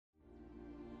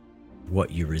what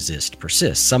you resist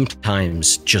persists.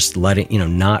 Sometimes just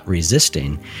not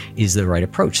resisting is the right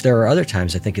approach. There are other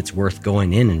times I think it's worth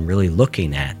going in and really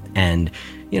looking at and,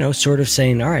 sort of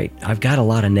saying, all right, I've got a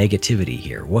lot of negativity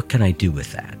here. What can I do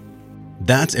with that?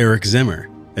 That's Eric Zimmer,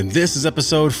 and this is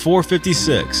episode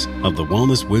 456 of the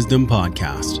Wellness Wisdom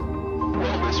Podcast.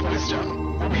 Wellness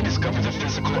Wisdom, where we discover the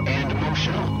physical and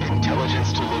emotional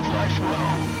intelligence to live life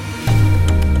well.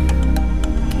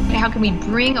 How can we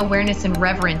bring awareness and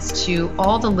reverence to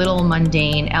all the little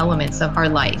mundane elements of our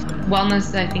life?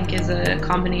 Wellness, I think, is a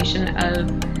combination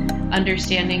of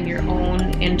understanding your own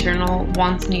internal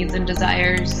wants, needs, and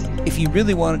desires. If you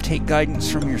really want to take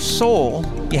guidance from your soul,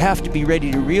 you have to be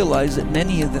ready to realize that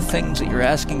many of the things that you're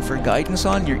asking for guidance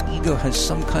on, your ego has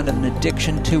some kind of an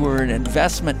addiction to or an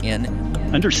investment in.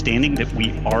 Understanding that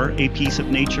we are a piece of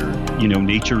nature,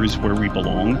 nature is where we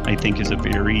belong, I think is a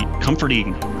very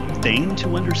comforting thing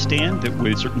to understand that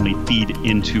would certainly feed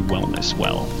into wellness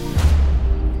well.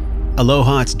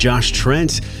 Aloha, it's Josh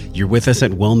Trent. You're with us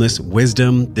at Wellness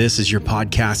Wisdom. This is your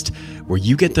podcast where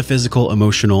you get the physical,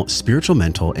 emotional, spiritual,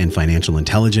 mental, and financial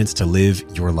intelligence to live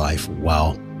your life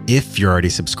well. If you're already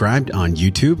subscribed on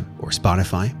YouTube or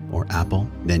Spotify or Apple,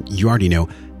 then you already know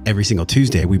every single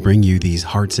Tuesday we bring you these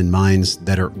hearts and minds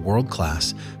that are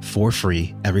world-class for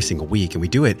free every single week. And we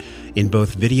do it in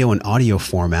both video and audio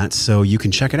formats, so you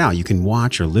can check it out. You can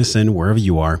watch or listen wherever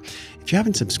you are. If you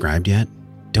haven't subscribed yet,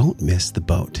 don't miss the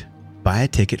boat. Buy a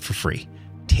ticket for free.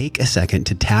 Take a second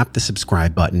to tap the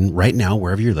subscribe button right now,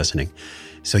 wherever you're listening,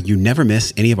 so you never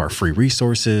miss any of our free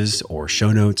resources or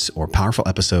show notes or powerful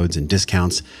episodes and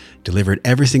discounts delivered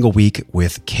every single week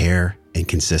with care and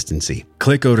consistency.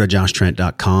 Click over to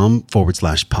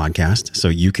joshtrent.com/podcast so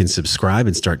you can subscribe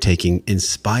and start taking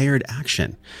inspired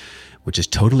action, which is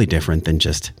totally different than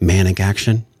just manic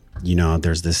action.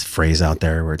 There's this phrase out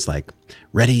there where it's like,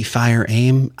 ready, fire,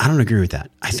 aim. I don't agree with that.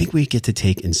 I think we get to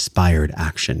take inspired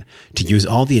action to use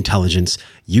all the intelligence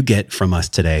you get from us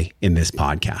today in this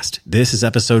podcast. This is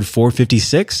episode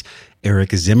 456,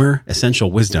 Eric Zimmer,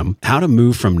 Essential Wisdom, how to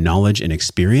move from knowledge and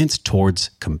experience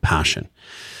towards compassion.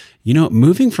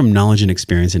 Moving from knowledge and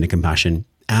experience into compassion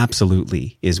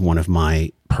absolutely is one of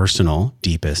my personal,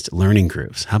 deepest learning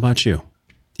grooves. How about you?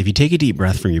 If you take a deep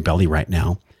breath from your belly right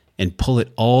now and pull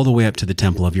it all the way up to the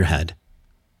temple of your head,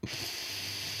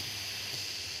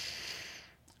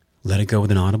 let it go with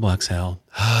an audible exhale.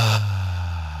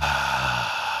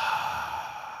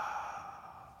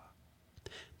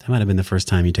 That might have been the first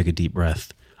time you took a deep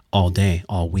breath all day,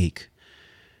 all week.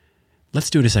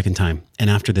 Let's do it a second time. And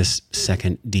after this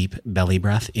second deep belly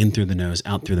breath, in through the nose,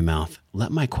 out through the mouth,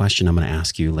 let my question I'm going to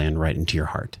ask you land right into your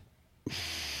heart.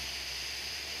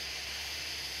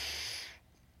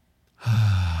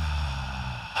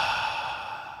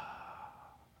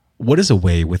 What is a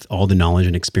way, with all the knowledge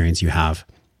and experience you have,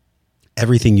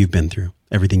 everything you've been through,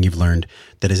 everything you've learned,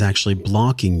 that is actually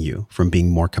blocking you from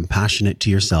being more compassionate to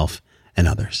yourself and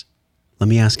others? Let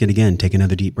me ask it again. Take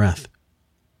another deep breath.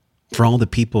 For all the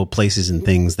people, places, and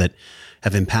things that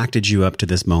have impacted you up to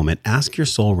this moment, ask your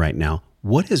soul right now,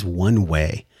 what is one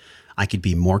way I could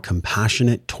be more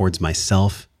compassionate towards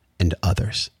myself and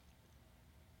others?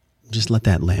 Just let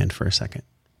that land for a second.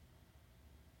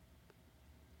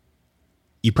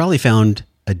 You probably found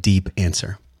a deep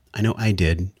answer. I know I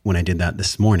did when I did that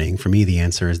this morning. For me, the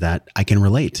answer is that I can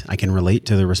relate. I can relate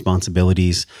to the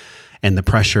responsibilities and the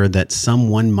pressure that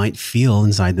someone might feel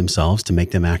inside themselves to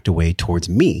make them act a way towards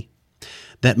me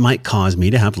that might cause me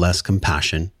to have less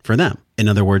compassion for them. In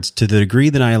other words, to the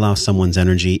degree that I allow someone's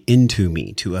energy into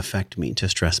me, to affect me, to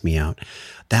stress me out,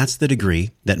 that's the degree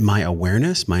that my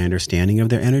awareness, my understanding of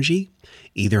their energy,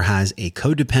 either has a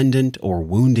codependent or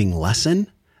wounding lesson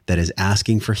that is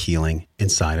asking for healing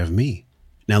inside of me.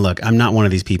 Now, look, I'm not one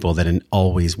of these people that in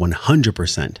always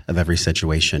 100% of every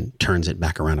situation turns it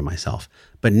back around to myself.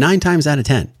 But 9 times out of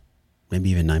 10,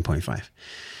 maybe even 9.5,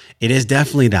 it is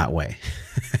definitely that way.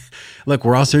 Look,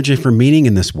 we're all searching for meaning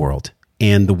in this world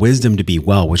and the wisdom to be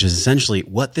well, which is essentially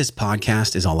what this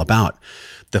podcast is all about.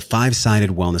 The 5-sided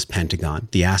wellness pentagon,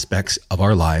 the aspects of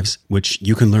our lives, which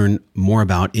you can learn more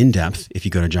about in depth if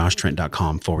you go to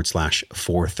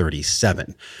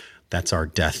joshtrent.com/437. That's our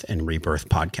Death and Rebirth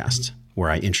podcast,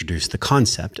 where I introduce the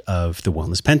concept of the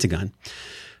wellness pentagon.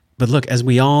 But look, as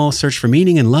we all search for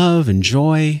meaning and love and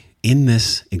joy in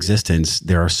this existence,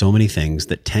 there are so many things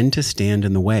that tend to stand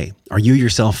in the way. Are you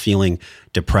yourself feeling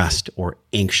depressed or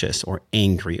anxious or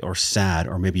angry or sad,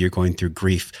 or maybe you're going through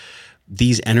grief?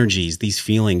 These energies, these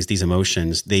feelings, these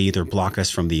emotions, they either block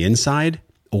us from the inside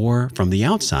or from the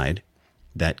outside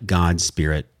that God's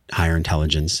spirit, higher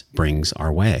intelligence brings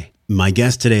our way. My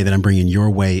guest today that I'm bringing your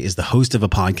way is the host of a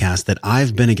podcast that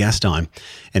I've been a guest on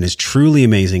and is truly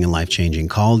amazing and life-changing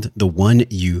called The One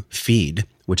You Feed,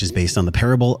 which is based on the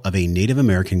parable of a Native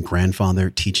American grandfather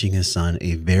teaching his son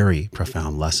a very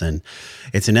profound lesson.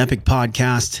 It's an epic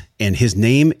podcast, and his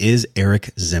name is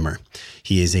Eric Zimmer.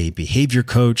 He is a behavior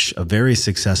coach, a very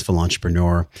successful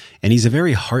entrepreneur, and he's a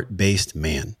very heart-based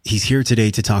man. He's here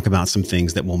today to talk about some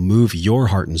things that will move your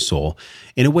heart and soul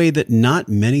in a way that not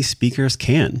many speakers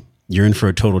can. You're in for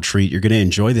a total treat. You're going to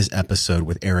enjoy this episode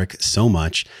with Eric so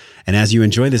much. And as you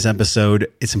enjoy this episode,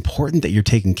 it's important that you're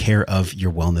taking care of your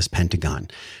wellness pentagon,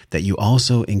 that you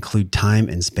also include time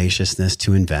and spaciousness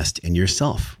to invest in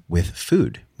yourself with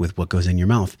food, with what goes in your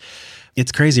mouth.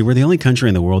 It's crazy. We're the only country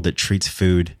in the world that treats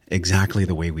food exactly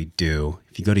the way we do.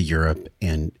 If you go to Europe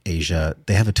and Asia,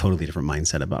 they have a totally different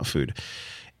mindset about food.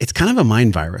 It's kind of a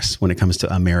mind virus when it comes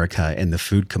to America and the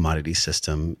food commodity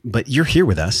system, but you're here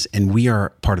with us and we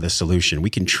are part of the solution.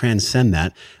 We can transcend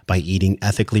that by eating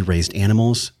ethically raised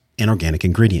animals and organic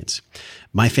ingredients.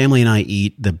 My family and I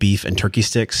eat the beef and turkey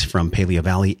sticks from Paleo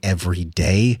Valley every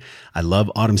day. I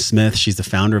love Autumn Smith. She's the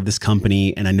founder of this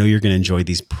company, and I know you're going to enjoy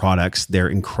these products. They're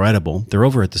incredible. They're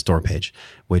over at the store page,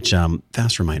 which,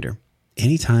 fast reminder,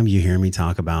 anytime you hear me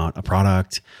talk about a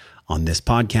product on this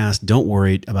podcast, don't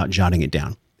worry about jotting it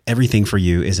down. Everything for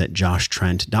you is at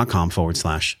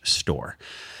joshtrent.com/store.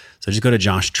 So just go to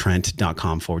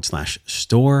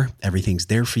joshtrent.com/store. Everything's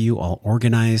there for you, all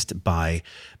organized by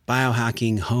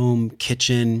biohacking, home,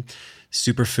 kitchen,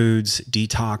 superfoods,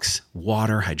 detox,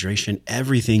 water, hydration,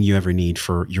 everything you ever need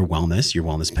for your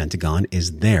wellness pentagon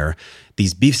is there.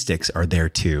 These beef sticks are there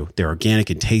too. They're organic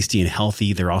and tasty and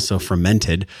healthy. They're also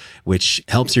fermented, which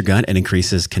helps your gut and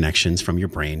increases connections from your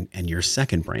brain and your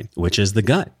second brain, which is the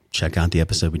gut. Check out the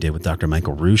episode we did with Dr.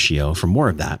 Michael Ruscio for more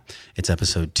of that. It's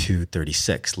episode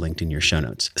 236, linked in your show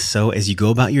notes. So as you go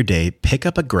about your day, pick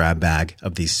up a grab bag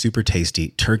of these super tasty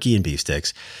turkey and beef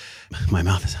sticks. My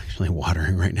mouth is actually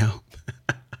watering right now.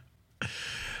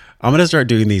 I'm going to start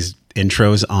doing these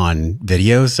intros on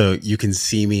video so you can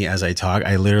see me as I talk.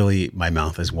 My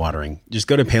mouth is watering. Just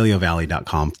go to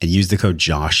paleovalley.com and use the code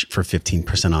JOSH for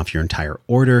 15% off your entire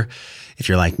order. If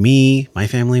you're like me, my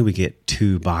family, we get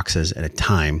 2 boxes at a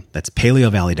time. That's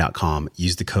paleovalley.com.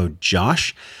 Use the code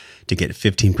JOSH to get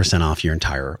 15% off your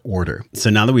entire order. So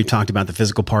now that we've talked about the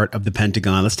physical part of the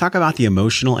Pentagon, let's talk about the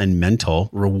emotional and mental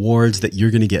rewards that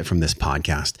you're going to get from this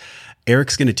podcast.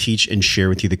 Eric's going to teach and share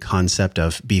with you the concept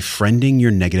of befriending your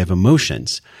negative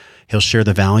emotions. He'll share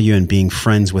the value in being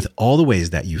friends with all the ways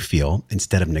that you feel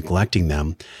instead of neglecting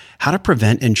them, how to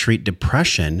prevent and treat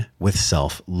depression with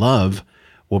self-love.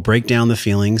 We'll break down the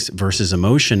feelings versus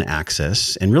emotion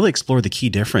axis and really explore the key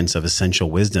difference of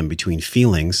essential wisdom between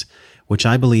feelings, which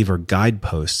I believe are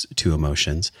guideposts to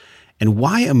emotions, and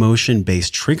why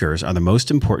emotion-based triggers are the most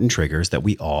important triggers that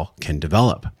we all can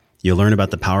develop. You'll learn about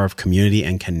the power of community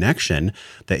and connection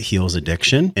that heals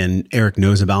addiction. And Eric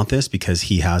knows about this because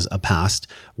he has a past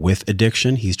with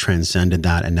addiction. He's transcended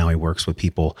that, and now he works with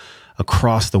people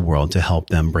across the world to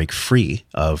help them break free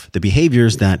of the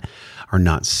behaviors that are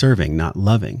not serving, not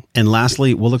loving. And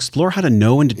lastly, we'll explore how to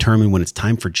know and determine when it's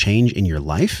time for change in your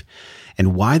life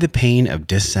and why the pain of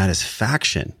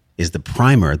dissatisfaction is the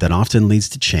primer that often leads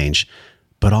to change,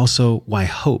 but also why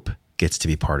hope gets to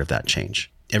be part of that change.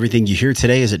 Everything you hear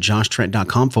today is at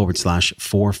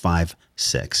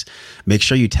joshtrent.com/456. Make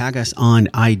sure you tag us on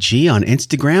IG, on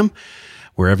Instagram,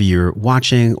 wherever you're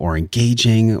watching or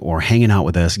engaging or hanging out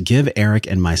with us. Give Eric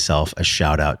and myself a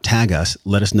shout out. Tag us.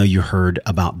 Let us know you heard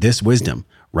about this wisdom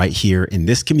right here in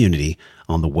this community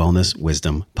on the Wellness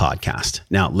Wisdom Podcast.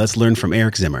 Now let's learn from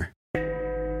Eric Zimmer.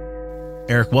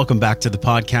 Eric, welcome back to the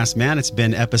podcast, man. It's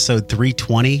been episode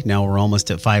 320. Now we're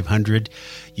almost at 500.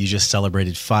 You just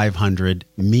celebrated 500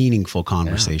 meaningful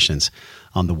conversations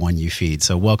on The One You Feed.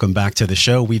 So welcome back to the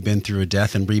show. We've been through a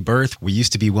death and rebirth. We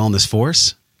used to be Wellness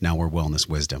Force. Now we're Wellness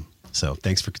Wisdom. So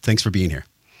thanks for being here.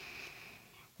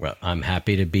 Well, I'm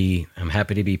happy to be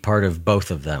part of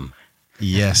both of them.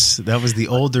 Yes, that was the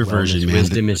older version, man.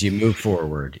 Wisdom as you move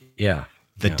forward. Yeah.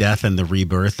 The death and the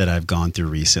rebirth that I've gone through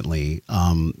recently.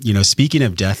 Speaking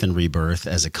of death and rebirth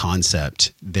as a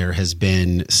concept, there has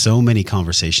been so many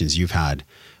conversations you've had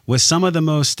with some of the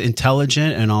most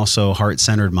intelligent and also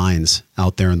heart-centered minds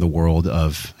out there in the world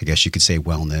of, I guess you could say,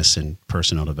 wellness and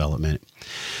personal development.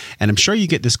 And I'm sure you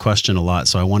get this question a lot,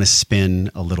 so I want to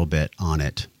spin a little bit on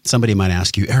it. Somebody might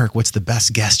ask you, Eric, what's the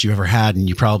best guest you ever had? And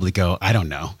you probably go, I don't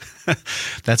know.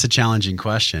 That's a challenging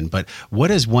question. But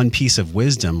what is one piece of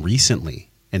wisdom recently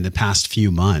in the past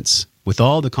few months with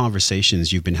all the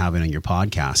conversations you've been having on your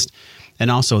podcast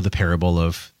and also the parable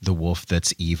of the wolf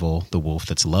that's evil, the wolf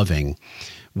that's loving?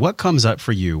 What comes up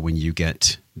for you when you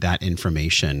get that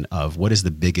information of what is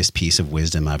the biggest piece of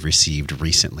wisdom I've received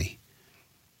recently?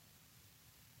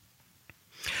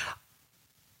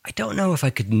 I don't know if I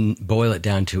could boil it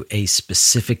down to a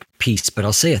specific piece, but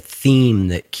I'll say a theme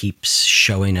that keeps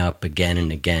showing up again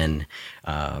and again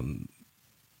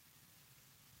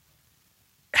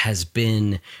has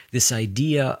been this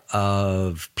idea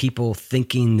of people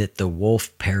thinking that the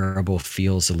wolf parable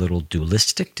feels a little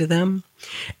dualistic to them.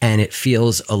 And it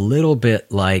feels a little bit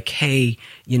like, hey,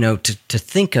 to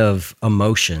think of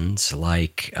emotions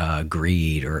like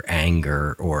greed or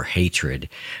anger or hatred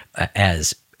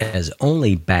as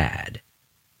only bad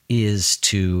is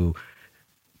to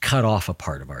cut off a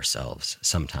part of ourselves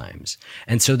sometimes.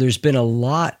 And so there's been a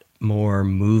lot more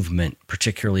movement,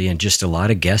 particularly in just a lot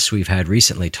of guests we've had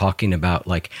recently talking about,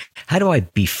 like, how do I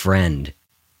befriend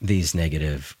these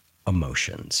negative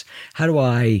emotions? How do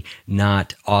I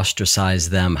not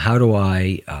ostracize them? How do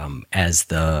I, as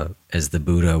the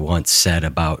Buddha once said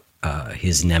about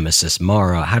his nemesis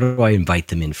Mara, how do I invite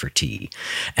them in for tea?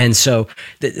 And so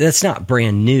that's not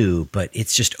brand new, but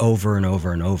it's just over and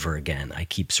over and over again. I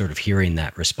keep sort of hearing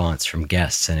that response from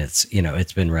guests, and it's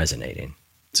been resonating.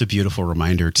 It's a beautiful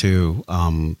reminder too,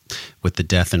 with the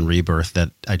death and rebirth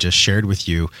that I just shared with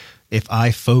you. If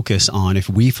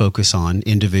we focus on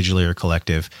individually or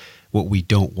collective, what we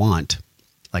don't want,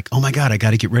 like, oh my God, I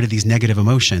got to get rid of these negative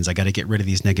emotions. I got to get rid of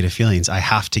these negative feelings. I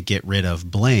have to get rid of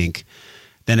blank.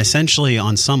 Then essentially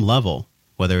on some level,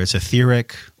 whether it's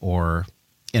etheric or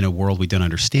in a world we don't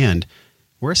understand,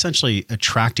 we're essentially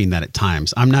attracting that at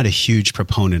times. I'm not a huge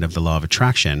proponent of the law of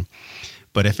attraction,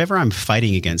 but if ever I'm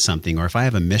fighting against something, or if I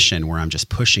have a mission where I'm just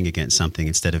pushing against something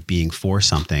instead of being for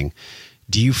something,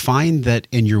 do you find that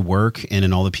in your work and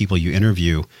in all the people you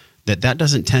interview, that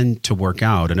doesn't tend to work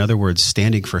out? In other words,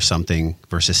 standing for something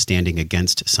versus standing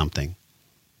against something.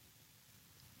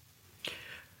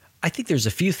 I think there's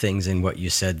a few things in what you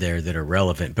said there that are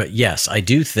relevant, but yes, I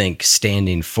do think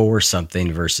standing for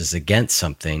something versus against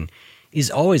something is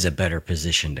always a better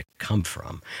position to come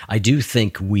from. I do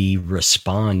think we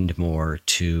respond more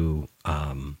to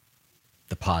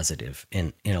the positive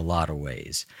in a lot of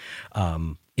ways.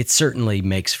 It certainly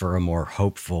makes for a more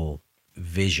hopeful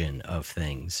vision of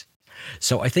things.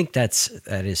 So I think that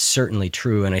is certainly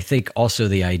true. And I think also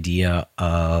the idea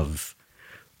of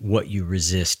what you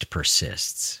resist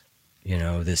persists.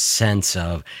 This sense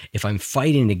of, if I'm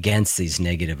fighting against these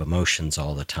negative emotions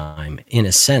all the time, in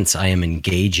a sense, I am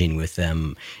engaging with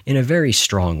them in a very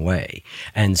strong way.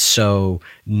 And so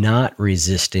not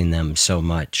resisting them so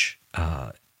much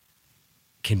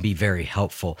can be very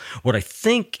helpful. What I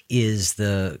think is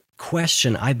the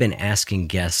question I've been asking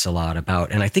guests a lot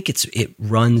about, and I think it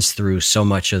runs through so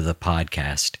much of the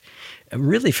podcast,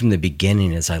 really from the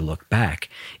beginning as I look back,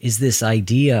 is this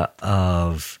idea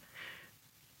of,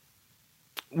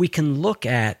 we can look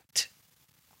at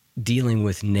dealing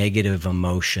with negative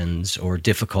emotions or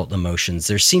difficult emotions.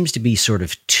 There seems to be sort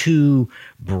of two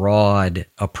broad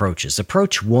approaches.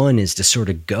 Approach one is to sort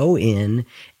of go in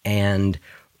and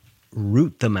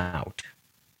root them out.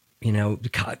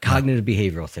 Cognitive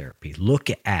behavioral therapy. Look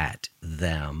at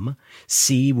them,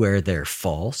 see where they're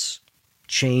false,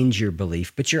 change your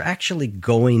belief, but you're actually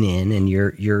going in and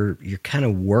you're kind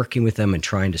of working with them and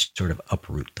trying to sort of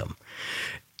uproot them.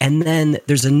 And then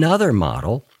there's another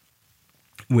model,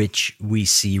 which we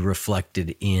see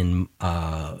reflected in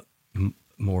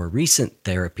more recent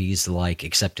therapies like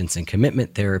acceptance and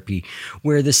commitment therapy,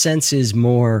 where the sense is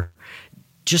more,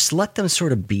 just let them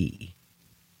sort of be.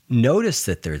 Notice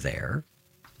that they're there,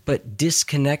 but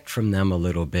disconnect from them a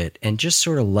little bit and just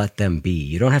sort of let them be.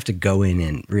 You don't have to go in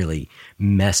and really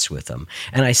mess with them.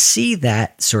 And I see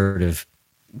that sort of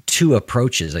two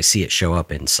approaches. I see it show up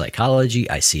in psychology.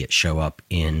 I see it show up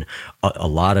in a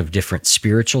lot of different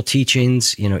spiritual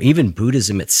teachings. Even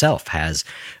Buddhism itself has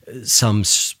some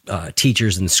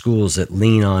teachers and schools that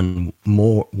lean on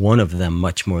one of them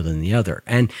much more than the other.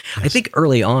 And yes. I think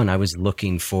early on I was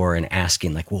looking for and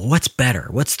asking, like, well, what's better?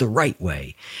 What's the right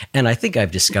way? And I think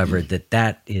I've discovered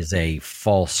that is a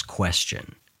false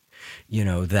question.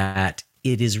 That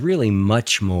it is really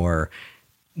much more,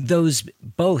 those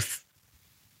both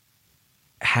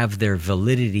have their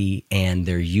validity and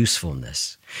their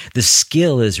usefulness. The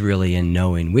skill is really in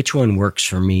knowing which one works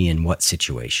for me in what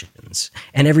situations.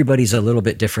 And everybody's a little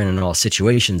bit different, and all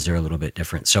situations are a little bit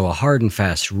different. So a hard and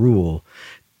fast rule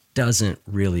doesn't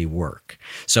really work.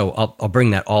 So I'll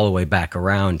bring that all the way back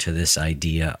around to this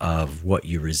idea of what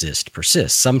you resist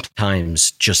persists.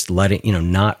 Sometimes just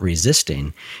not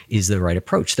resisting is the right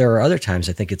approach. There are other times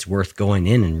I think it's worth going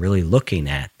in and really looking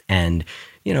at and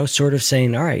sort of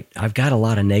saying, all right, I've got a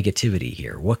lot of negativity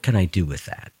here. What can I do with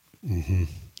that? Mm-hmm.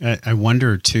 I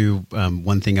wonder too,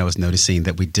 one thing I was noticing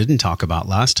that we didn't talk about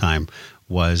last time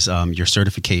was your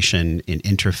certification in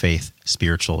Interfaith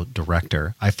Spiritual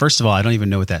Director. First of all, I don't even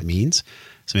know what that means.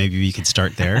 So maybe we could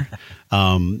start there.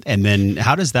 And then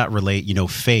how does that relate,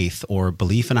 faith or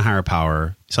belief in a higher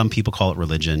power? Some people call it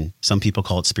religion. Some people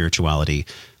call it spirituality.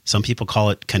 Some people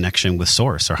call it connection with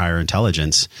source or higher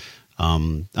intelligence.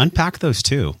 Unpack those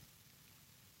two.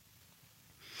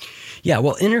 Yeah,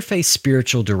 well, interfaith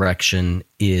spiritual direction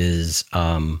is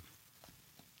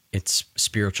it's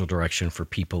spiritual direction for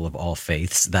people of all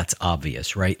faiths. That's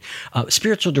obvious, right?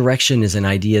 Spiritual direction is an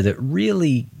idea that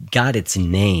really got its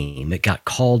name. It got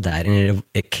called that, and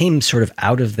it came sort of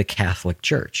out of the Catholic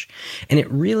Church. And it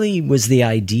really was the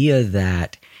idea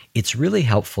that it's really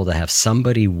helpful to have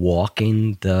somebody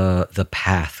walking the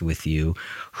path with you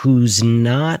who's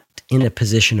not in a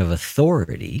position of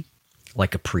authority,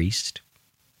 like a priest,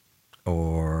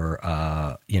 or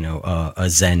a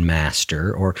Zen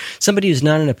master, or somebody who's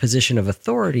not in a position of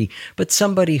authority, but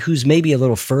somebody who's maybe a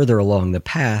little further along the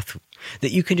path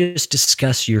that you can just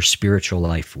discuss your spiritual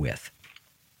life with.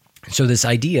 So this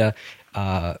idea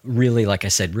really, like I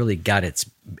said, really got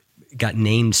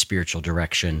named spiritual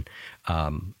direction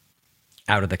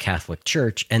out of the Catholic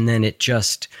Church, and then it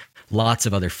just lots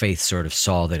of other faiths sort of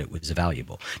saw that it was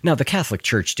valuable. Now, the Catholic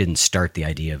Church didn't start the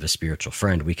idea of a spiritual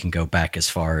friend. We can go back as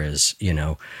far as,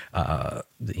 the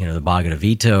Bhagavad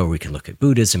Gita, or we can look at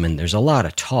Buddhism, and there's a lot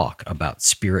of talk about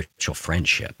spiritual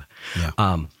friendship.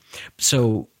 Yeah.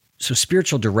 So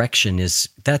spiritual direction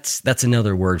that's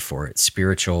another word for it,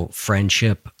 spiritual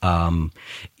friendship.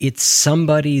 It's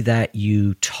somebody that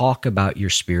you talk about your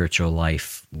spiritual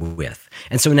life with.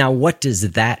 And so now what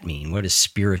does that mean? What does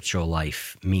spiritual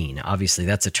life mean? Obviously,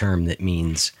 that's a term that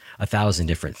means 1,000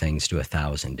 different things to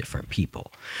 1,000 different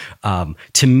people.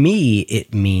 To me,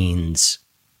 it means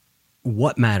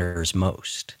what matters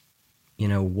most.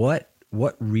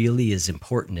 What really is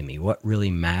important to me? What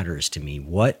really matters to me?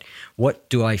 What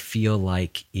do I feel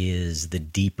like is the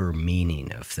deeper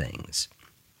meaning of things?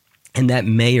 And that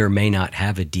may or may not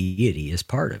have a deity as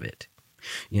part of it.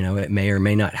 It may or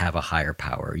may not have a higher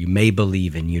power. You may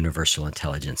believe in universal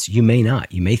intelligence. You may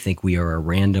not. You may think we are a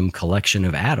random collection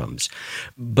of atoms.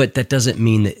 But that doesn't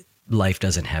mean that life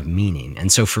doesn't have meaning.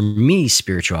 And so for me,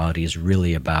 spirituality is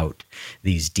really about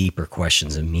these deeper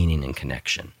questions of meaning and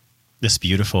connection. That's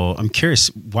beautiful. I'm curious,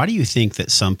 why do you think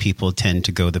that some people tend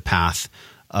to go the path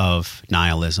of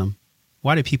nihilism?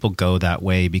 Why do people go that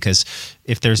way? Because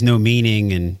if there's no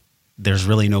meaning and there's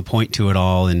really no point to it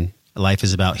all, and life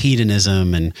is about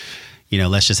hedonism and,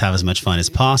 let's just have as much fun as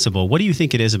possible. What do you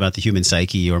think it is about the human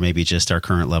psyche, or maybe just our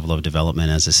current level of development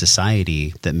as a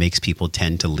society, that makes people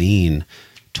tend to lean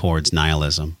towards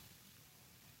nihilism?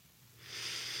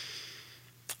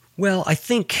 Well, I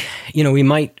think, we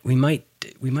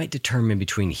might determine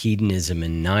between hedonism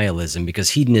and nihilism,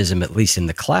 because hedonism, at least in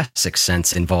the classic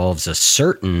sense, involves a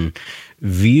certain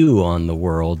view on the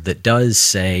world that does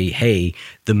say, hey,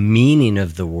 the meaning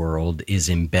of the world is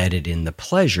embedded in the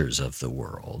pleasures of the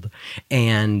world.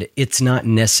 And it's not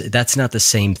that's not the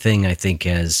same thing, I think,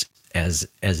 as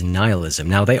nihilism.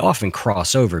 Now, they often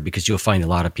cross over, because you'll find a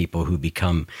lot of people who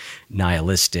become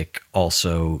nihilistic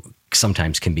also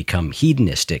sometimes can become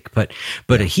hedonistic, but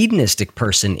a hedonistic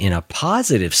person in a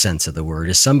positive sense of the word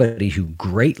is somebody who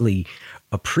greatly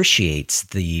appreciates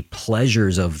the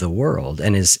pleasures of the world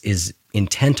and is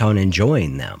intent on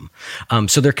enjoying them.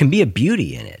 So there can be a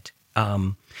beauty in it.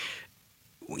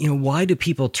 Why do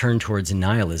people turn towards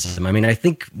nihilism? I mean, I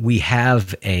think we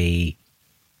have a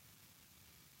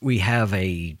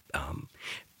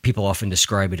people often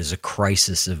describe it as a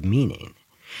crisis of meaning.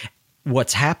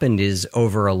 What's happened is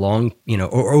over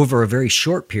a very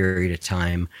short period of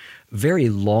time, very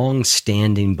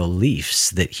long-standing beliefs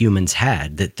that humans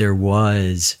had, that there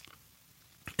was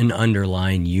an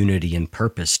underlying unity and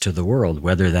purpose to the world,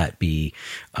 whether that be,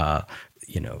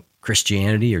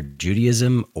 Christianity or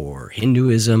Judaism or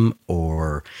Hinduism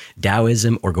or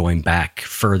Taoism, or going back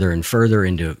further and further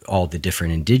into all the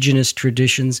different indigenous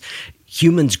traditions.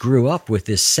 Humans grew up with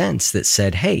this sense that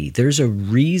said, hey, there's a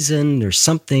reason, there's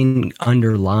something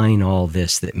underlying all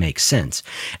this that makes sense.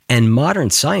 And modern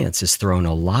science has thrown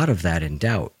a lot of that in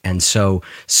doubt. And so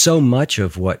much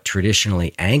of what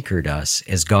traditionally anchored us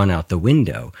has gone out the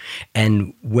window.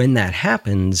 And when that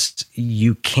happens,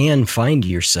 you can find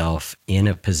yourself in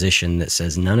a position that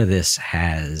says none of this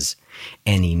has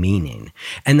any meaning.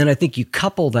 And then I think you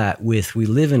couple that with, we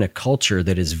live in a culture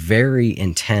that is very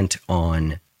intent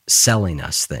on selling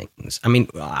us things. I mean,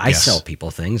 I Yes. sell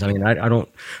people things. I mean, I'm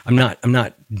not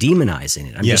demonizing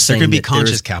it. I'm Yes, just there saying can be that there is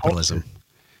conscious capitalism.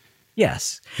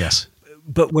 Yes. Yes.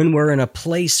 But when we're in a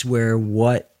place where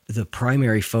what the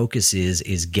primary focus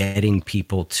is getting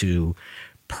people to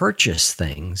purchase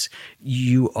things,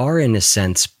 you are, in a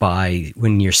sense,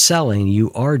 when you're selling,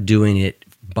 you are doing it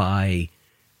by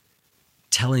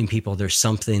telling people there's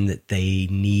something that they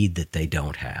need that they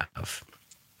don't have.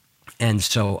 And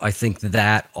so I think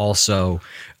that also,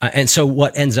 and so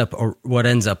what ends up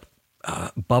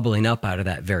bubbling up out of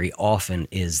that very often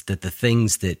is that the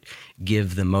things that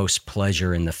give the most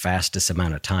pleasure in the fastest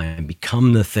amount of time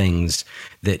become the things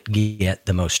that get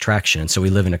the most traction. And so we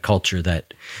live in a culture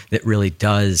that really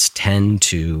does tend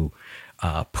to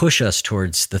push us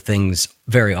towards the things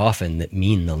very often that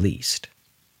mean the least.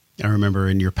 I remember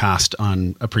in your past,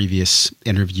 on a previous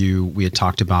interview, we had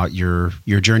talked about your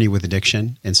journey with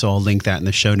addiction. And so I'll link that in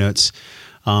the show notes.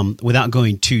 Without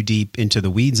going too deep into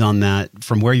the weeds on that,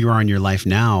 from where you are in your life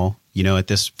now, at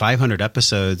this 500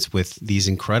 episodes with these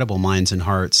incredible minds and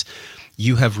hearts,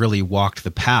 you have really walked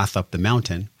the path up the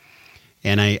mountain.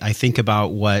 And I think about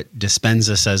what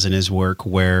Dispenza says in his work,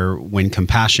 where when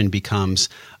compassion becomes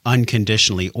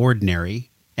unconditionally ordinary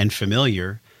and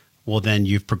familiar, well, then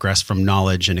you've progressed from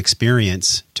knowledge and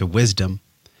experience to wisdom.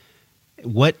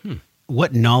 What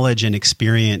knowledge and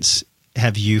experience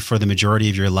have you, for the majority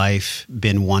of your life,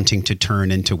 been wanting to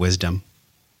turn into wisdom?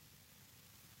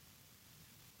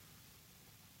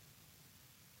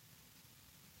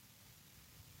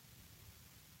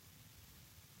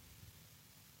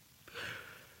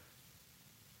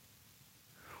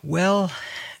 Well,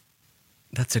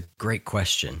 that's a great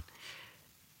question.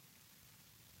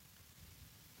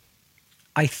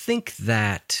 I think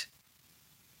that,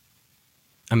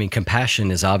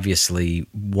 compassion is obviously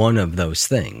one of those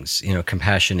things.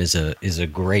 Compassion is a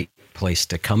great place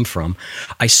to come from.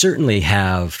 I certainly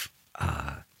have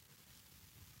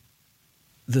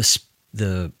the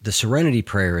Serenity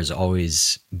Prayer has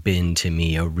always been to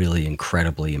me a really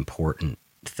incredibly important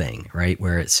thing, right?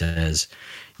 Where it says,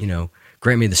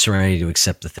 grant me the serenity to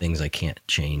accept the things I can't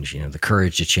change, the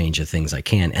courage to change the things I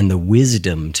can, and the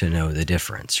wisdom to know the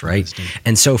difference, right? Wisdom.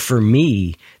 And so for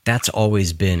me, that's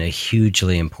always been a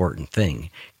hugely important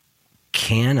thing.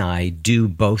 Can I do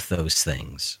both those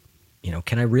things?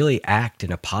 Can I really act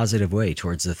in a positive way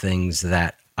towards the things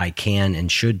that I can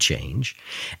and should change?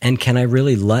 And can I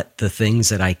really let the things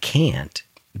that I can't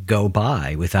go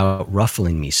by without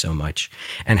ruffling me so much?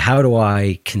 And how do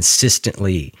I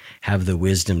consistently have the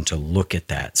wisdom to look at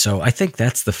that? So I think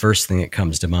that's the first thing that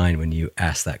comes to mind when you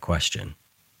ask that question.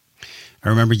 I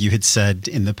remember you had said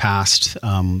in the past,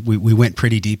 we went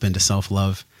pretty deep into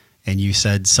self-love, and you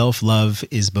said self-love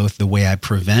is both the way I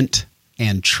prevent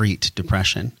and treat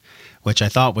depression, which I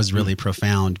thought was really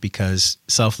profound, because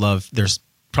self-love, there's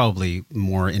probably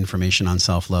more information on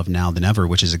self-love now than ever,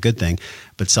 which is a good thing.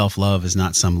 But self-love is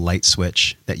not some light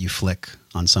switch that you flick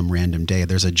on some random day.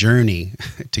 There's a journey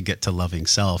to get to loving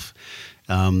self.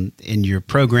 In your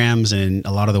programs and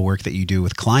a lot of the work that you do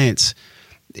with clients,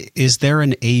 is there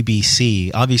an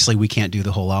ABC? Obviously, we can't do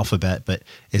the whole alphabet, but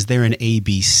is there an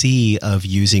ABC of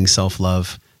using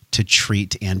self-love to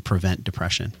treat and prevent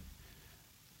depression?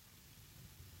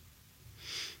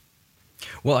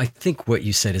 Well, I think what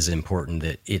you said is important,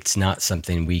 that it's not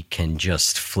something we can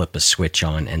just flip a switch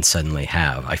on and suddenly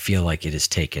have. I feel like it has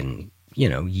taken,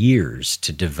 years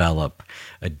to develop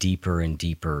a deeper and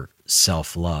deeper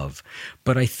self-love.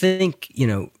 But I think,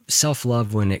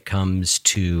 self-love, when it comes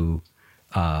to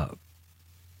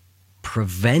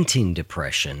preventing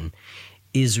depression,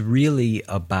 is really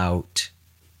about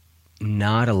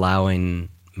not allowing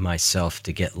myself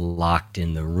to get locked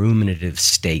in the ruminative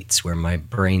states where my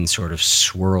brain sort of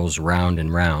swirls round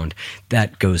and round.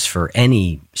 That goes for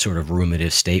any sort of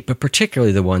ruminative state, but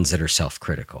particularly the ones that are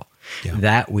self-critical. Yeah.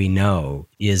 That we know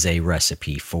is a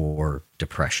recipe for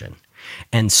depression.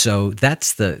 And so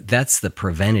that's the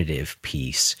preventative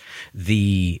piece.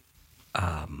 The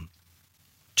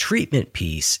treatment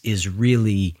piece is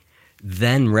really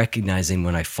then recognizing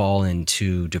when I fall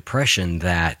into depression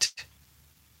that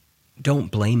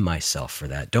don't blame myself for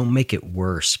that. Don't make it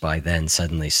worse by then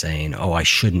suddenly saying, oh, I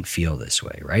shouldn't feel this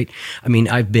way, right?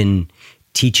 I've been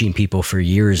teaching people for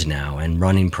years now and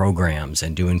running programs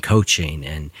and doing coaching.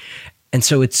 And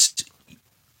so it's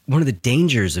one of the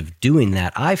dangers of doing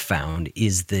that, I've found,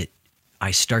 is that I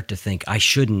start to think I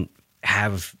shouldn't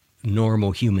have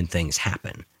normal human things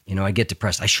happen. I get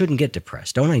depressed. I shouldn't get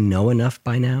depressed. Don't I know enough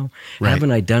by now? Right.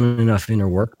 Haven't I done enough inner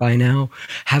work by now?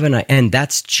 Haven't I? And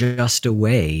that's just a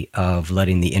way of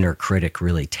letting the inner critic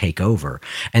really take over.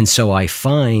 And so I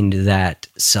find that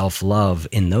self-love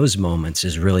in those moments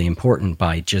is really important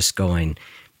by just going,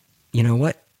 you know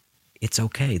what? It's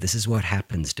okay. This is what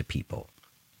happens to people.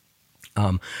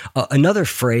 Another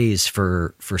phrase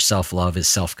for self-love is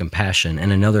self-compassion.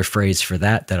 And another phrase for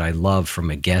that I love from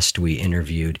a guest we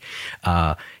interviewed,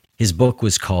 his book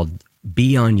was called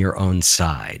Be on Your Own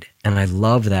Side. And I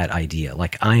love that idea.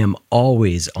 Like, I am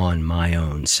always on my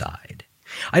own side.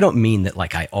 I don't mean that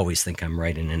like I always think I'm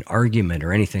right in an argument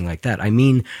or anything like that. I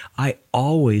mean, I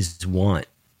always want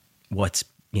what's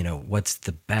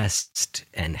the best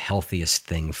and healthiest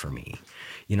thing for me.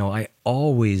 I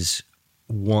always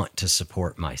want to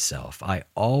support myself. I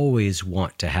always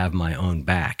want to have my own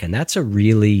back. And that's a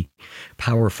really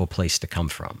powerful place to come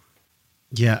from.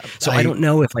 Yeah. So I don't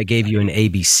know if I gave you an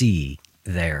ABC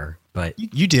there, but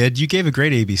you did. You gave a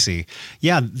great ABC.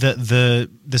 Yeah. The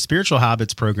spiritual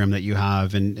habits program that you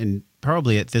have, and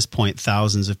probably at this point,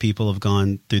 thousands of people have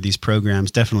gone through these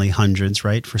programs, definitely hundreds,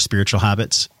 right? For spiritual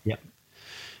habits. Yeah.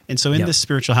 And so in this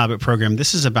spiritual habit program,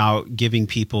 this is about giving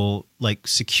people like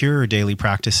secure daily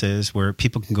practices where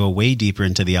people can go way deeper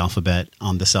into the alphabet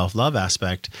on the self-love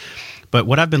aspect. But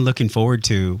what I've been looking forward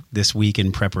to this week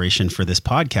in preparation for this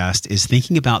podcast is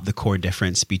thinking about the core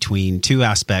difference between two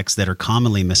aspects that are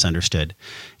commonly misunderstood.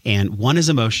 And one is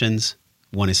emotions,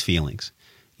 one is feelings.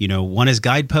 One is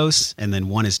guideposts, and then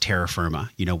one is terra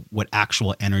firma, what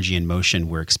actual energy and motion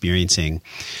we're experiencing.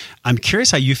 I'm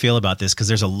curious how you feel about this, because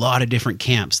there's a lot of different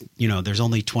camps. There's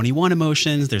only 21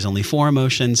 emotions. There's only 4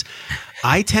 emotions.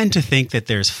 I tend to think that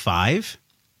there's 5,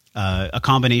 a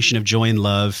combination of joy and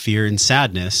love, fear and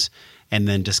sadness, and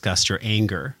then disgust or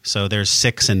anger. So there's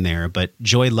 6 in there, but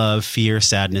joy, love, fear,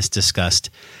 sadness, disgust,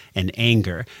 and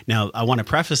anger. Now, I want to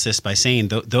preface this by saying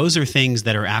those are things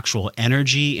that are actual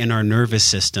energy in our nervous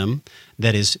system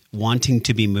that is wanting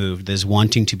to be moved, that is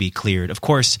wanting to be cleared. Of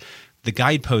course, the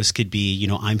guidepost could be,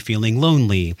 I'm feeling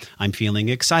lonely, I'm feeling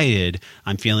excited,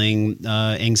 I'm feeling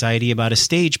anxiety about a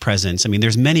stage presence. I mean,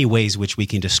 there's many ways which we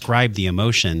can describe the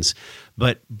emotions,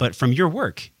 but from your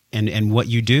work and what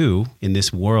you do in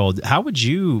this world, how would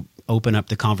you open up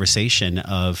the conversation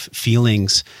of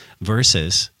feelings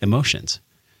versus emotions?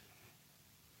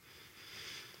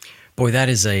 Boy, that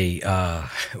is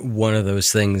one of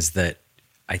those things that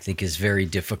I think is very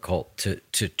difficult to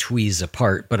tweeze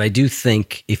apart. But I do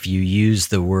think if you use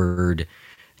the words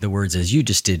as you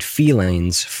just did,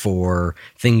 feelings, for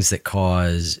things that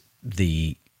cause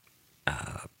the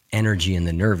energy in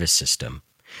the nervous system,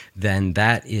 then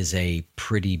that is a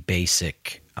pretty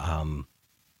basic.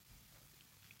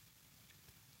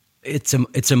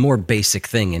 It's a more basic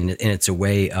thing, and it's a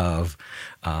way of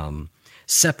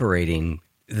separating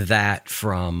that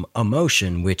from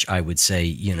emotion, which I would say,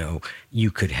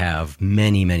 you could have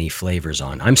many, many flavors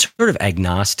on. I'm sort of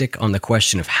agnostic on the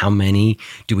question of how many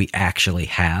do we actually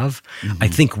have. Mm-hmm. I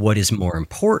think what is more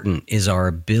important is our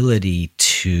ability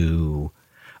to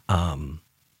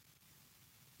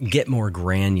get more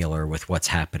granular with what's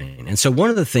happening. And so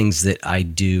one of the things that I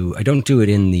don't do it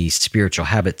in the spiritual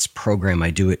habits program.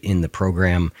 I do it in the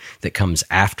program that comes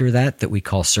after that we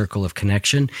call Circle of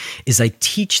Connection, is I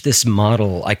teach this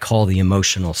model I call the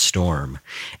emotional storm.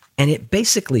 And it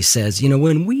basically says,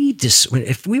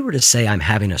 if we were to say I'm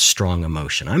having a strong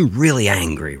emotion, I'm really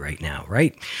angry right now,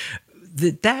 right?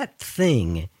 That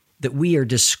thing that we are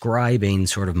describing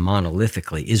sort of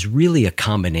monolithically is really a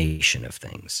combination of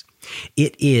things.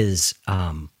 It is,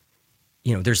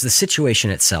 there's the situation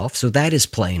itself, so that is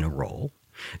playing a role.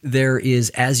 There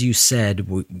is, as you said,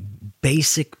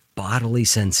 basic bodily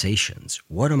sensations.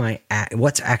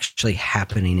 What's actually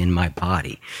happening in my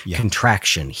body? Yeah.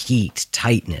 Contraction, heat,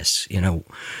 tightness,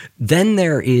 Then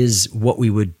there is what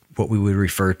we would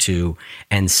refer to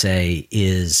and say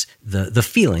is the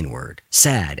feeling word: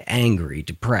 sad, angry,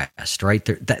 depressed, right?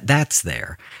 That's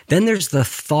there. Then there's the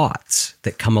thoughts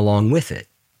that come along with it.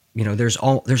 There's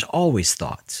always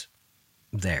thoughts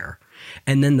there.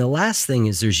 And then the last thing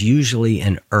is there's usually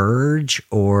an urge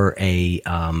or a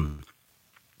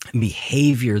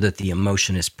behavior that the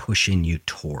emotion is pushing you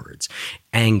towards.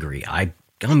 Angry, I'm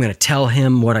going to tell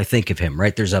him what I think of him,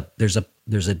 right? There's a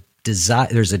desire,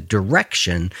 there's a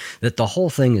direction that the whole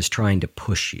thing is trying to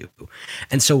push you.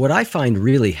 And so what I find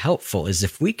really helpful is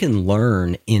if we can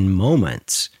learn in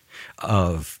moments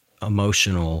of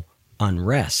emotional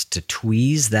unrest to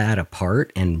tweeze that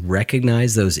apart and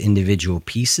recognize those individual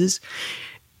pieces,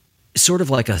 sort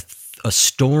of like a a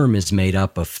storm is made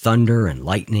up of thunder and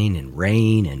lightning and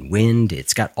rain and wind.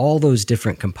 It's got all those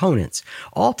different components.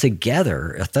 All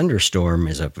together, a thunderstorm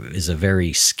is a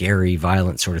very scary,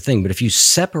 violent sort of thing. But if you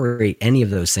separate any of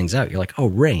those things out, you're like, oh,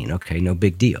 rain, okay, no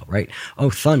big deal, right? Oh,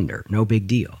 thunder, no big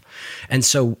deal. And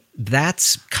so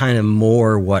that's kind of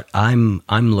more what I'm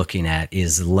looking at,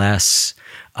 is less,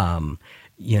 how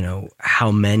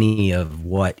many of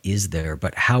what is there,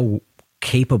 but how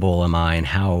capable am I and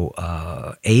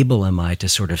how able am I to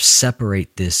sort of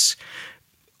separate this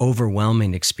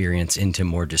overwhelming experience into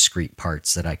more discrete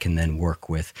parts that I can then work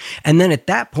with. And then at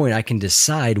that point, I can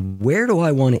decide, where do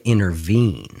I want to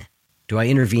intervene? Do I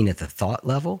intervene at the thought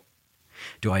level?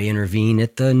 Do I intervene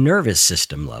at the nervous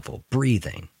system level,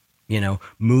 breathing,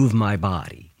 move my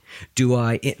body? Do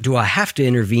I have to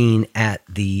intervene at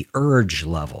the urge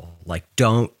level? Like,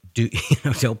 don't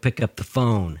pick up the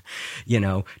phone,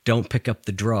 don't pick up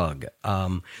the drug.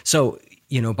 So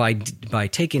by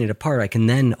taking it apart, I can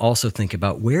then also think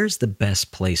about, where's the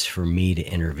best place for me to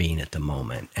intervene at the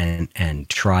moment and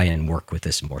try and work with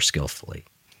this more skillfully.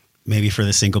 Maybe for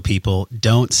the single people,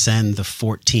 don't send the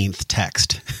 14th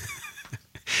text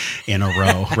in a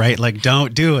row, right? Like,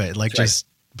 don't do it. Like, just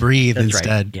breathe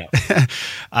instead.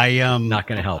 Right. Yeah. Not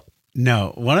going to help.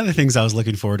 No, one of the things I was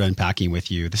looking forward to unpacking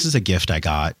with you, this is a gift I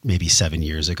got maybe 7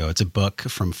 years ago. It's a book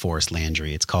from Forrest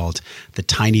Landry. It's called The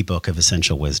Tiny Book of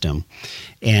Essential Wisdom.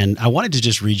 And I wanted to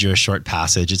just read you a short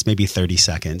passage. It's maybe 30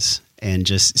 seconds and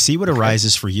just see what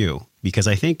arises for you. Because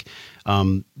I think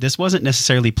this wasn't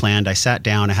necessarily planned. I sat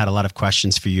down, I had a lot of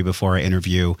questions for you before our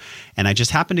interview, and I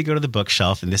just happened to go to the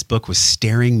bookshelf, and this book was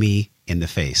staring me in the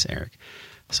face, Eric.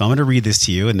 So I'm going to read this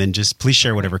to you, and then just please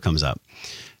share whatever comes up.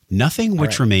 Nothing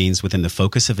which remains within the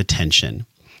focus of attention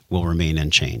will remain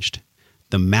unchanged.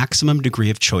 The maximum degree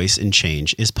of choice and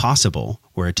change is possible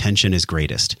where attention is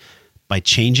greatest. By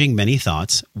changing many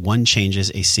thoughts, one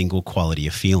changes a single quality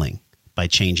of feeling. By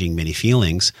changing many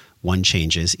feelings, one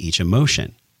changes each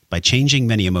emotion. By changing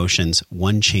many emotions,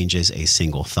 one changes a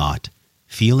single thought.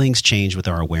 Feelings change with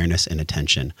our awareness and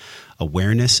attention.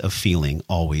 Awareness of feeling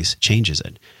always changes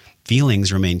it.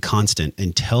 Feelings remain constant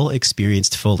until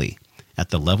experienced fully at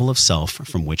the level of self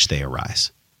from which they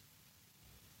arise.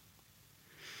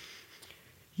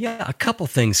 Yeah, a couple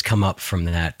things come up from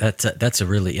that. That's a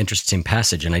really interesting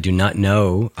passage, and I do not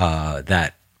know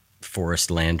that Forrest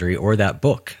Landry or that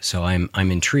book, so I'm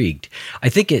intrigued. I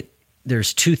think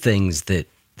there's two things that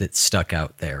stuck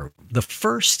out there. The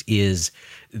first is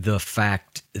the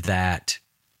fact that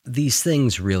these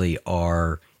things really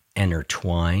are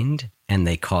intertwined and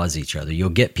they cause each other. You'll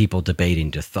get people debating,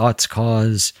 do thoughts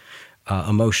cause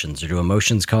emotions, or do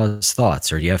emotions cause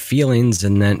thoughts, or do you have feelings,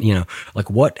 and then like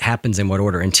what happens in what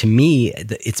order? And to me,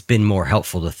 it's been more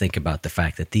helpful to think about the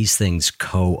fact that these things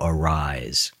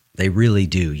co-arise. They really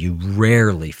do. You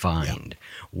rarely find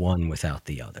one without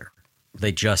the other.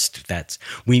 They just,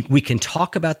 we can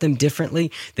talk about them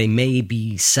differently. They may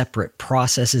be separate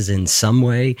processes in some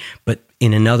way, but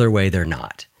in another way they're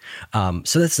not.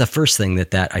 So that's the first thing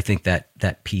that I think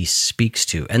that piece speaks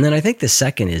to. And then I think the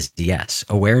second is, yes,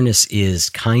 awareness is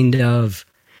kind of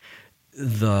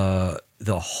the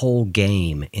whole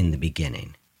game in the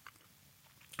beginning.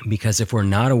 Because if we're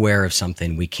not aware of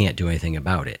something, we can't do anything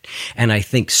about it. And I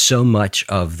think so much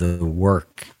of the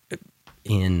work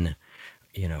in,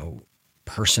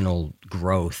 personal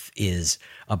growth is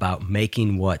about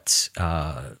making what's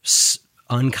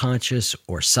unconscious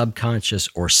or subconscious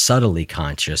or subtly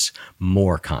conscious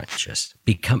more conscious,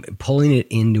 pulling it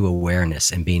into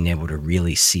awareness and being able to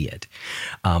really see it.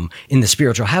 In the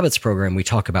Spiritual Habits program, we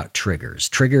talk about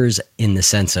triggers in the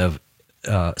sense of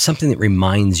something that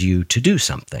reminds you to do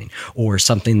something, or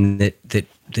something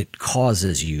that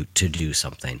causes you to do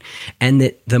something. And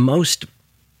that the most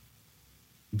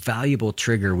valuable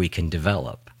trigger we can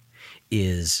develop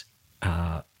is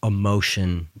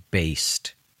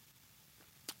emotion-based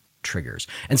triggers.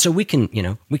 And so we can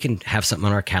have something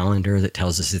on our calendar that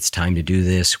tells us it's time to do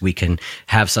this. We can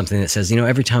have something that says,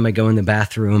 every time I go in the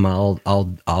bathroom,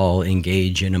 I'll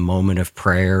engage in a moment of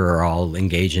prayer, or I'll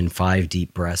engage in 5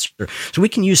 deep breaths. So we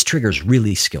can use triggers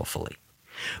really skillfully.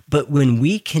 But when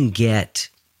we can get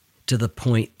to the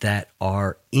point that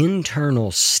our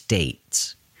internal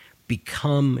states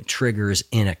become triggers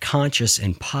in a conscious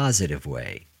and positive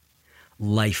way,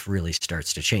 life really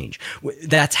starts to change.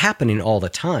 That's happening all the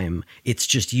time. It's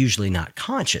just usually not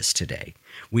conscious today.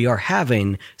 We are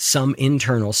having some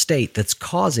internal state that's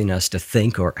causing us to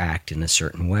think or act in a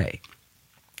certain way.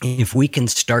 if we can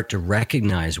start to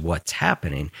recognize what's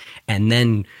happening and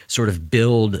then sort of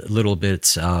build little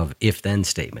bits of if-then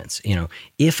statements,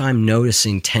 if I'm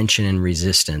noticing tension and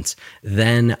resistance,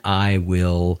 then I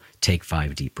will take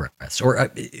 5 deep breaths,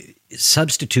 or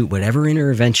substitute whatever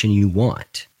intervention you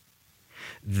want.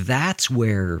 That's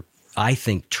where I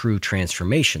think true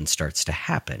transformation starts to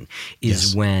happen,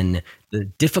 is when the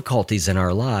difficulties in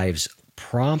our lives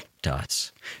prompt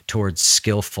us towards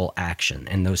skillful action,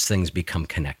 and those things become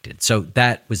connected. So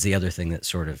that was the other thing that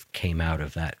sort of came out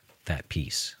of that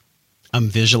piece. I'm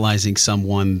visualizing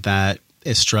someone that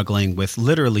is struggling with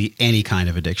literally any kind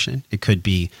of addiction. It could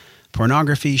be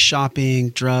pornography, shopping,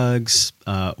 drugs,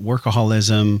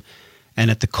 workaholism. And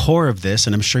at the core of this,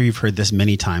 and I'm sure you've heard this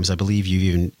many times, I believe you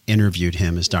even interviewed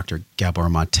him, as Dr. Gabor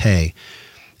Mate,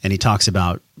 and he talks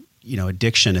about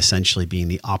addiction essentially being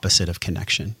the opposite of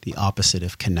connection,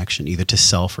 either to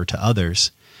self or to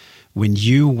others. When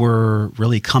you were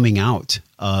really coming out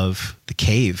of the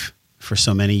cave for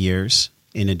so many years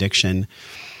in addiction,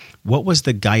 what was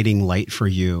the guiding light for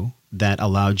you that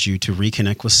allowed you to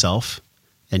reconnect with self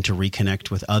and to reconnect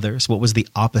with others? What was the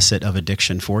opposite of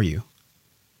addiction for you?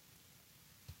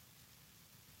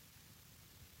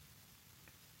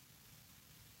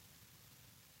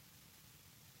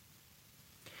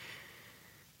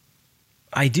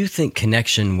 I do think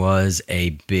connection was a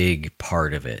big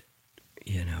part of it.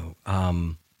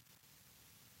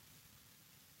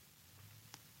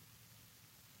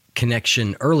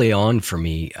 Connection early on for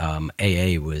me,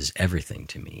 AA was everything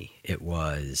to me. It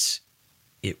was,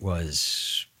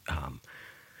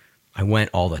 I went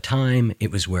all the time.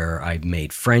 It was where I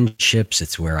made friendships.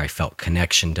 It's where I felt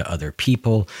connection to other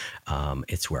people.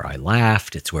 It's where I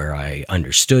laughed. It's where I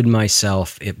understood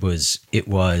myself. It was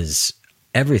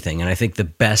everything. And I think the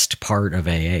best part of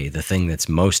AA, the thing that's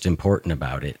most important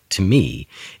about it to me,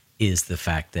 is the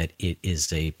fact that it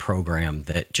is a program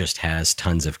that just has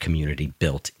tons of community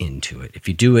built into it. If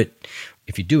you do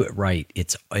it right,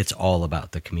 it's all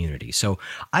about the community. So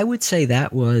I would say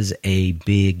that was a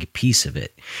big piece of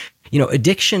it.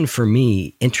 Addiction for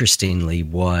me, interestingly,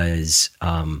 was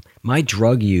my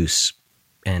drug use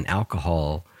and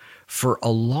alcohol for a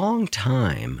long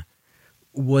time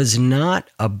was not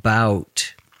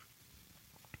about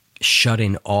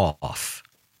shutting off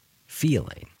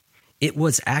feeling. It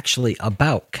was actually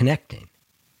about connecting.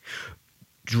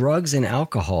 Drugs and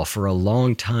alcohol for a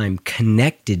long time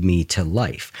connected me to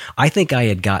life. I think I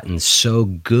had gotten so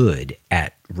good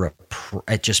at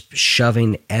just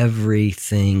shoving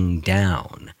everything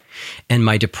down. And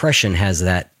my depression has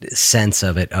that sense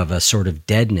of it, of a sort of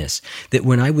deadness, that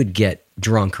when I would get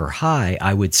drunk or high,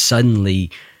 I would suddenly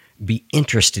be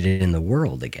interested in the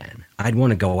world again. I'd want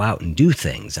to go out and do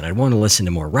things, and I'd want to listen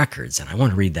to more records, and I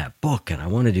want to read that book, and I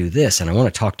want to do this, and I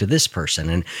want to talk to this person.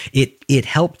 And it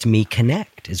helped me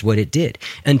connect, is what it did,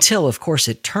 until, of course,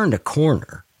 it turned a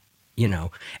corner,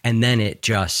 and then it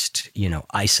just,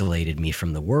 isolated me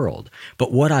from the world.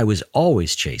 But what I was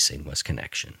always chasing was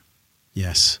connection.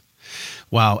 Yes.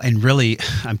 Wow. And really,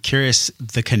 I'm curious,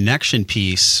 the connection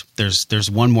piece, there's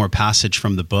one more passage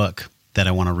from the book that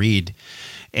I want to read.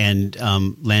 And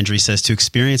Landry says, to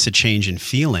experience a change in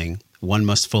feeling, one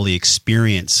must fully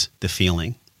experience the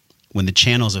feeling. When the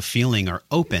channels of feeling are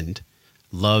opened,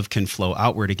 love can flow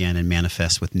outward again and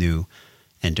manifest with new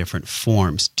and different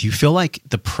forms. Do you feel like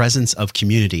the presence of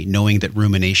community, knowing that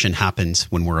rumination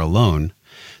happens when we're alone,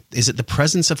 is it the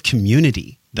presence of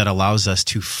community that allows us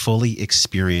to fully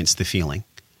experience the feeling?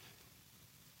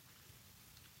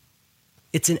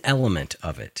 It's an element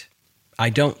of it. I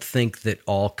don't think that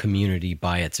all community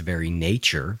by its very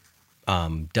nature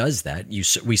does that.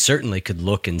 We certainly could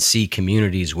look and see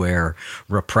communities where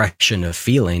repression of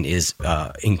feeling is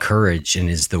encouraged and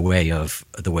is the way of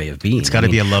being. It's got to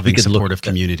be a loving, supportive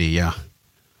community. Yeah,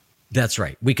 that's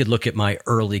right. We could look at my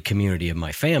early community of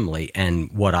my family,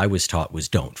 and what I was taught was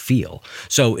don't feel.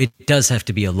 So it does have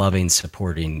to be a loving,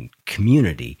 supporting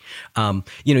community.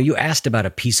 You asked about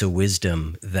a piece of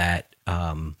wisdom that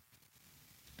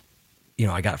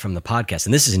I got from the podcast,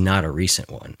 and this is not a recent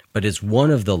one, but it's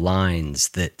one of the lines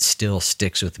that still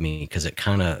sticks with me because it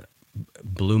kind of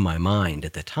blew my mind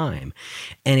at the time.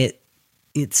 And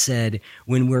it said,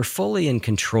 when we're fully in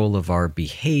control of our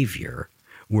behavior,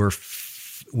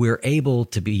 we're able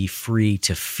to be free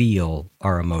to feel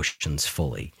our emotions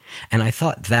fully. And I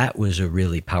thought that was a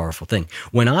really powerful thing.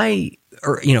 When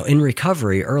in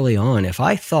recovery early on, if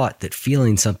I thought that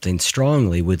feeling something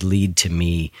strongly would lead to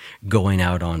me going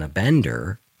out on a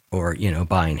bender or,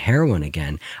 buying heroin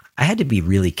again, I had to be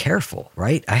really careful,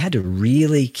 right? I had to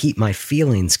really keep my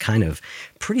feelings kind of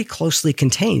pretty closely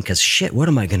contained because what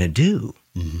am I going to do?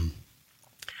 Mm-hmm.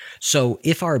 So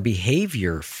if our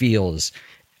behavior feels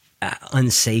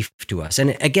unsafe to us,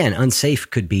 and again, unsafe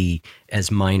could be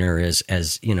as minor as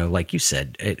like you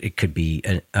said, it could be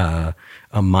a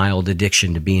mild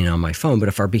addiction to being on my phone. But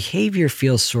if our behavior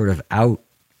feels sort of out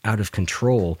of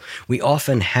control, we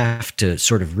often have to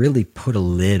sort of really put a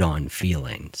lid on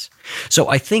feelings. So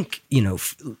I think,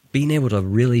 being able to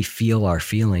really feel our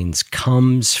feelings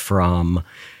comes from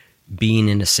being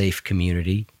in a safe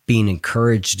community, being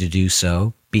encouraged to do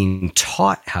so, being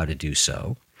taught how to do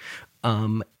so,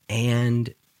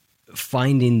 and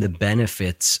finding the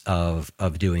benefits of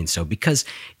doing so. Because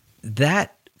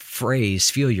that phrase,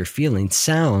 feel your feelings,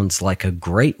 sounds like a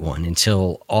great one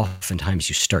until oftentimes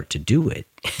you start to do it.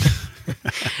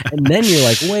 And then you're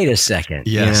like, wait a second,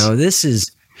 yes.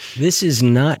 This is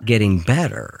not getting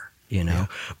better, Yeah.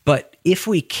 But if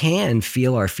we can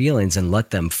feel our feelings and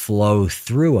let them flow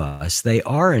through us, they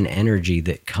are an energy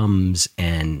that comes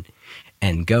and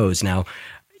goes. Now,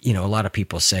 a lot of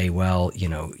people say, well,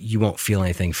 you won't feel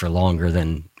anything for longer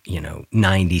than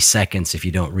 90 seconds if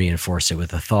you don't reinforce it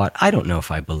with a thought. I don't know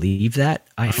if I believe that.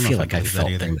 I feel like I've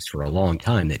felt things for a long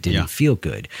time that didn't feel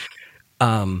good.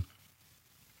 But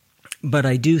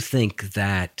I do think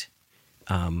that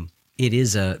it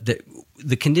is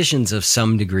the conditions of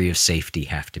some degree of safety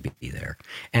have to be there.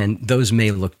 And those may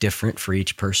look different for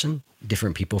each person.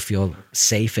 Different people feel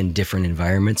safe in different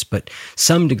environments, but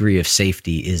some degree of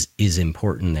safety is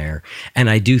important there. And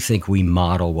I do think we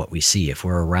model what we see. If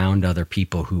we're around other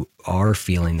people who are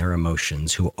feeling their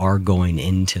emotions, who are going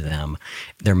into them,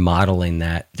 they're modeling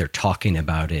that, they're talking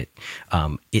about it.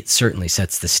 It certainly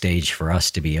sets the stage for us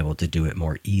to be able to do it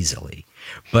more easily.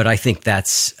 But I think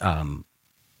that's,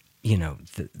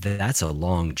 that's a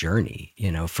long journey.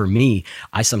 For me,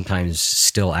 I sometimes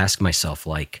still ask myself,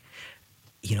 like,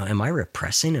 am I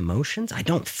repressing emotions? I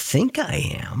don't think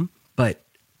I am, but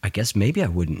I guess maybe I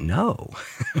wouldn't know,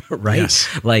 right? Yes.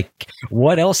 Like,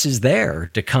 what else is there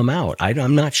to come out?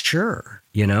 I'm not sure,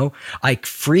 I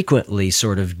frequently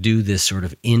sort of do this sort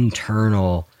of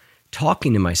internal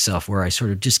talking to myself where I sort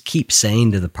of just keep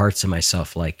saying to the parts of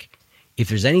myself, like, if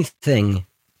there's anything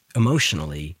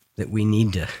emotionally that we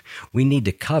need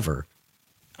to cover,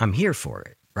 I'm here for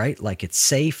it, right? Like, it's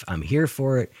safe. I'm here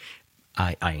for it.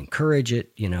 I encourage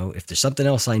it. If there's something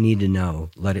else I need to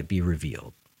know, let it be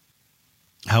revealed.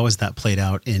 How has that played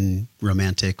out in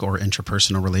romantic or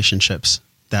interpersonal relationships,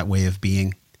 that way of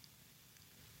being?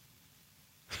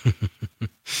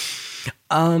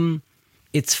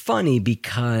 It's funny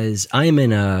because I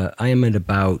am at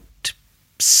about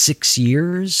 6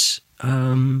 years,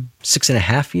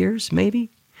 6.5 years,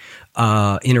 maybe,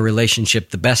 in a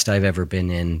relationship, the best I've ever been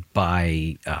in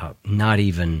by not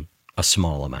even a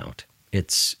small amount.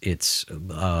 It's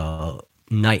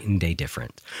night and day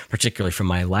different, particularly from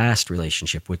my last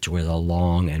relationship, which was a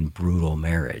long and brutal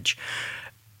marriage.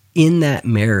 In that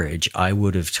marriage, I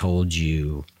would have told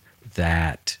you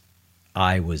that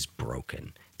I was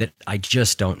broken, that I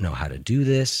just don't know how to do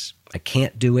this. I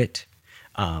can't do it.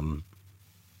 I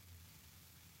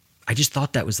just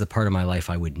thought that was the part of my life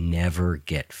I would never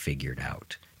get figured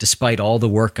out. Despite all the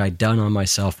work I'd done on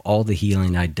myself, all the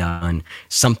healing I'd done,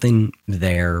 something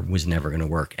there was never going to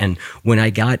work. And when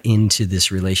I got into this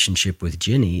relationship with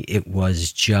Ginny, it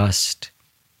was just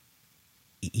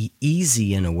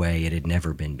easy in a way it had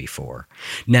never been before.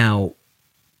 Now,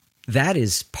 that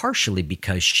is partially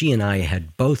because she and I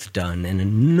had both done an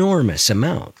enormous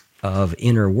amount of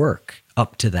inner work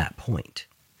up to that point.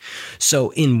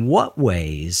 So in what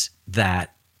ways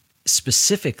that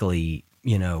specifically,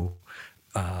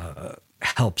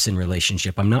 helps in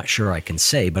relationship, I'm not sure I can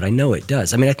say, but I know it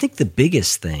does. I mean, I think the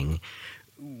biggest thing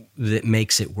that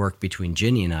makes it work between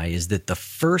Ginny and I is that the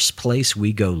first place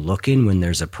we go looking when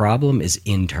there's a problem is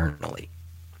internally.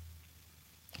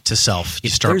 To self. You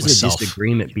start with self. If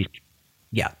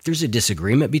there's a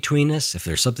disagreement between us, if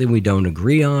there's something we don't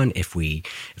agree on, if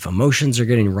emotions are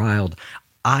getting riled,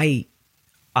 I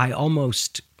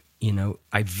almost,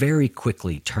 I very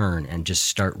quickly turn and just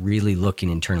start really looking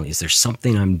internally. Is there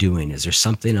something I'm doing? Is there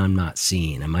something I'm not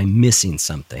seeing? Am I missing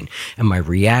something? Am I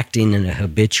reacting in a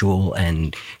habitual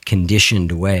and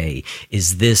conditioned way?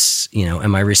 Is this,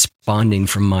 am I responding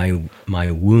from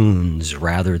my wounds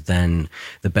rather than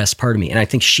the best part of me? And I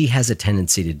think she has a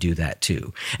tendency to do that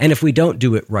too. And if we don't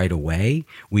do it right away,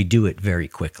 we do it very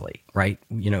quickly, right?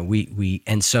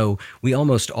 And so we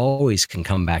almost always can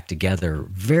come back together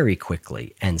very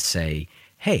quickly and say,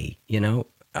 hey,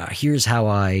 here's how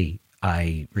I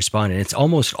respond. And it's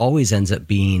almost always ends up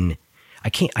being, I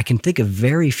can think of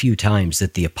very few times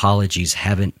that the apologies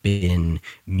haven't been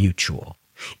mutual.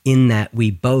 in that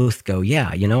we both go,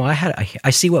 yeah, you know, I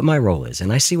see what my role is,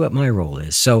 and I see what my role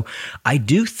is. So I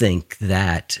do think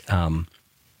that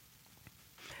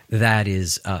that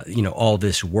is, you know, all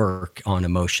this work on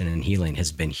emotion and healing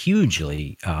has been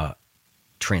hugely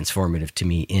transformative to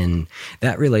me in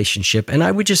that relationship. And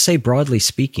I would just say, broadly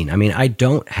speaking, I mean, I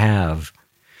don't have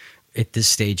at this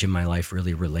stage in my life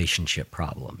really relationship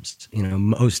problems. You know,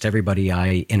 most everybody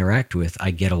I interact with,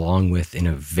 I get along with in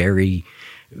a very,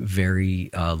 very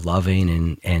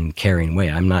loving and caring way.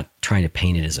 I'm not trying to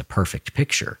paint it as a perfect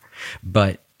picture,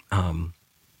 but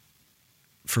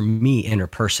for me,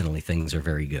 interpersonally, things are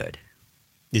very good.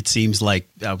 It seems like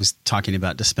I was talking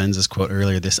about Dispenza's quote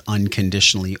earlier, this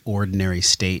unconditionally ordinary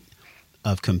state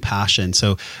of compassion.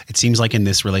 So it seems like in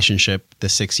this relationship, the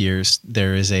 6 years,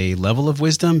 there is a level of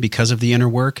wisdom because of the inner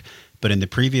work. But in the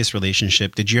previous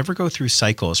relationship, did you ever go through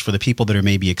cycles for the people that are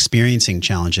maybe experiencing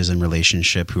challenges in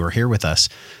relationship who are here with us?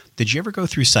 Did you ever go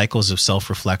through cycles of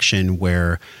self-reflection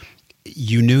where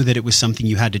you knew that it was something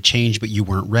you had to change, but you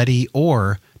weren't ready,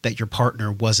 or that your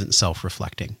partner wasn't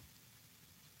self-reflecting?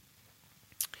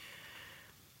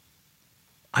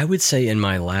 I would say in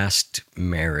my last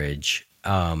marriage,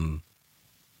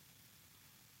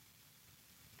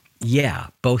 yeah,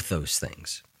 both those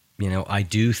things. You know, I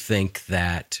do think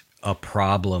that a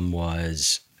problem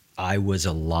was I was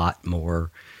a lot more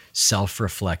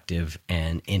self-reflective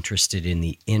and interested in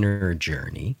the inner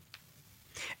journey.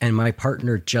 And my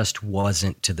partner just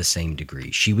wasn't to the same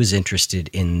degree. She was interested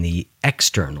in the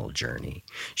external journey.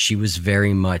 She was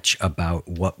very much about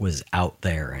what was out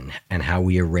there and how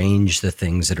we arrange the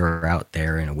things that are out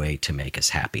there in a way to make us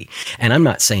happy. And I'm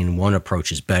not saying one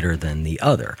approach is better than the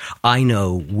other. I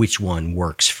know which one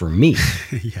works for me.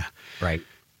 Yeah. Right.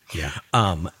 Yeah.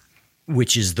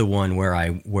 Which is the one where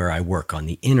I work on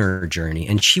the inner journey.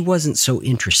 And she wasn't so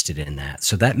interested in that.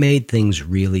 So that made things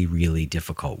really, really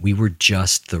difficult. We were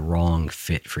just the wrong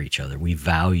fit for each other. We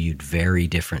valued very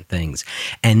different things.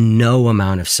 And no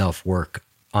amount of self-work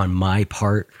on my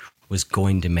part was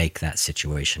going to make that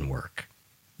situation work.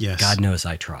 Yes. God knows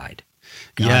I tried.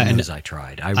 God knows I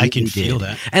tried. I really can did. feel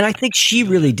that. And I think she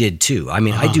really did too. I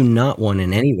mean, I do not want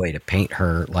in any way to paint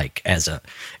her like as a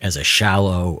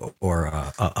shallow or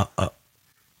a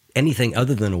anything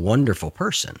other than a wonderful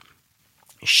person.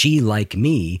 She, like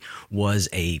me, was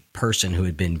a person who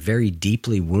had been very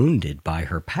deeply wounded by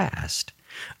her past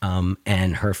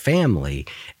and her family.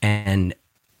 And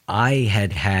I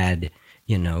had,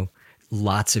 you know,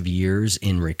 lots of years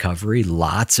in recovery,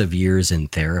 lots of years in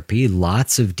therapy,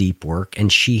 lots of deep work,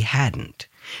 and she hadn't.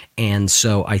 And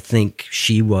so I think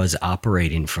she was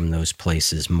operating from those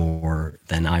places more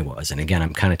than I was. And again,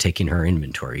 I'm kind of taking her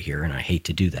inventory here, and I hate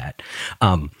to do that.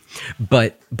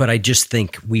 But I just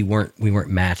think we weren't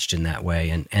matched in that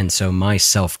way. And so my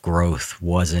self-growth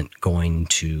wasn't going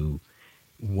to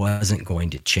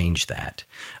change that.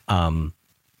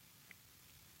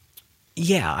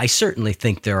 Yeah, I certainly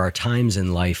think there are times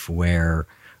in life where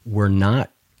we're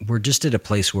just at a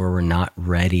place where we're not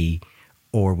ready,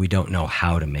 or we don't know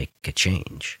how to make a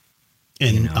change.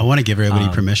 And you know? I want to give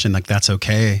everybody permission, like that's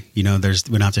okay. You know, we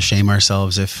don't have to shame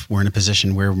ourselves if we're in a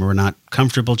position where we're not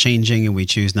comfortable changing and we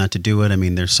choose not to do it. I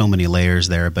mean, there's so many layers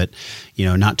there, but you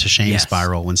know, not to shame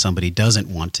spiral when somebody doesn't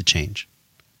want to change.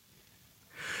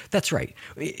 That's right.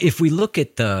 If we look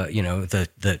at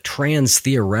the trans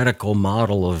theoretical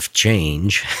model of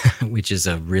change, which is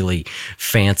a really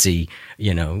fancy,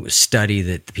 you know, study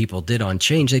that people did on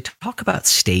change, they talk about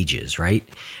stages, right?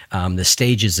 The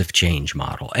stages of change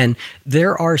model. And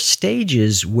there are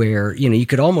stages where, you know, you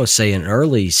could almost say in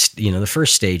early, you know, the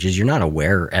first stage is you're not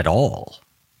aware at all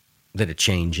that a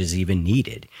change is even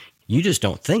needed. You just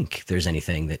don't think there's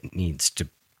anything that needs to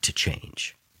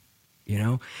change. You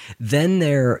know, then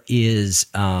there is,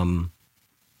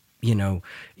 you know,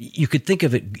 you could think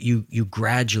of it, you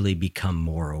gradually become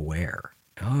more aware.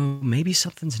 Oh, maybe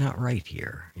something's not right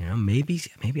here. You know, maybe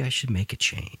I should make a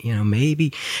change, you know,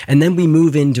 maybe. And then we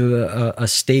move into a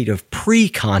state of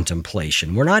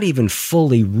pre-contemplation. We're not even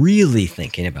fully really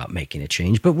thinking about making a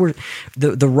change, but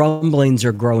the rumblings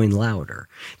are growing louder.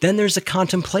 Then there's a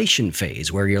contemplation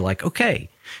phase where you're like, okay,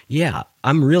 yeah,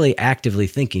 I'm really actively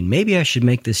thinking maybe I should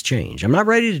make this change. I'm not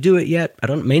ready to do it yet.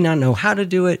 May not know how to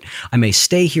do it. I may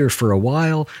stay here for a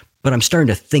while, but I'm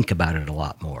starting to think about it a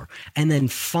lot more. And then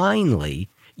finally,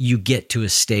 you get to a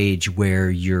stage where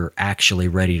you're actually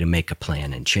ready to make a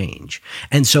plan and change.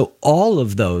 And so all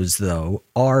of those, though,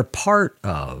 are part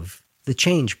of the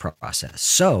change process.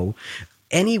 So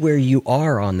anywhere you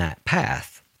are on that path,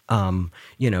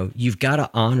 you know, you've got to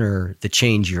honor the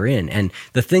change you're in. And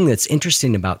the thing that's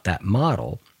interesting about that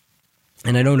model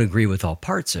And I don't agree with all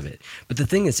parts of it. But the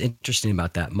thing that's interesting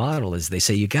about that model is they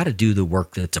say you got to do the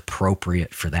work that's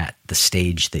appropriate for the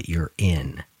stage that you're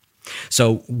in.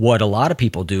 So what a lot of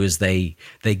people do is they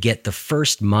get the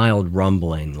first mild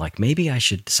rumbling, like maybe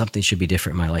something should be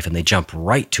different in my life, and they jump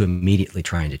right to immediately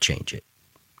trying to change it.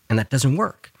 And that doesn't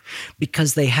work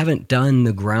because they haven't done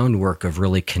the groundwork of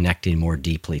really connecting more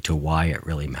deeply to why it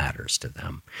really matters to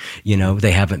them.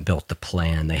 They haven't built the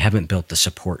plan. They haven't built the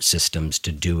support systems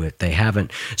to do it. They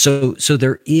haven't. So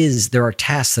there are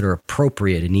tasks that are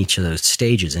appropriate in each of those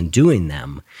stages, and doing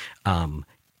them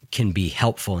can be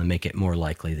helpful and make it more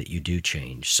likely that you do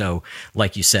change. So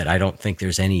like you said, I don't think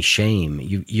there's any shame.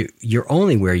 You're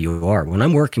only where you are. When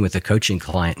I'm working with a coaching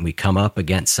client and we come up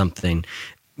against something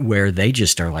where they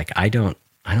just are like, I don't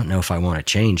know if I want to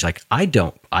change. Like I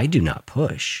do not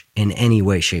push in any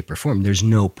way, shape, or form. There's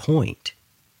no point.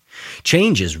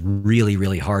 Change is really,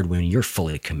 really hard when you're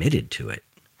fully committed to it.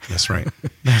 That's right.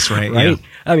 That's right. Right? Yeah.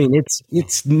 I mean,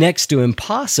 it's next to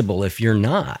impossible if you're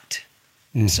not.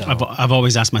 So I've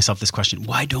always asked myself this question: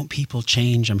 why don't people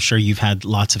change? I'm sure you've had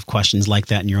lots of questions like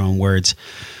that in your own words.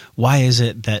 Why is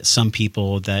it that some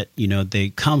people that, they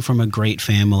come from a great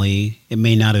family, it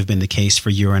may not have been the case for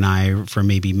you and I, for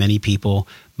maybe many people,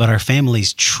 but our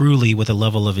families truly, with the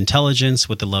level of intelligence,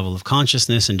 with the level of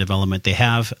consciousness and development they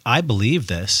have, I believe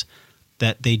this,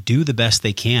 that they do the best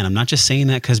they can. I'm not just saying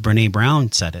that because Brene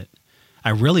Brown said it.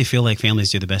 I really feel like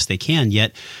families do the best they can,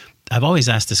 yet I've always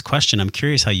asked this question. I'm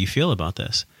curious how you feel about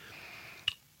this.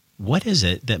 What is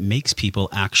it that makes people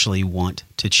actually want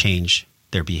to change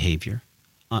their behavior?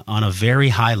 On a very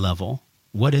high level,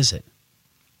 what is it?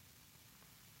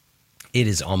 It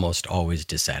is almost always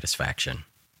dissatisfaction.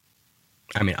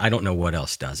 I mean, I don't know what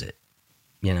else does it.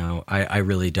 I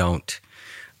really don't.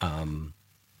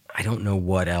 I don't know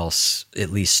what else at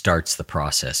least starts the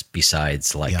process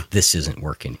besides this isn't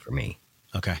working for me.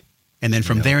 Okay. And then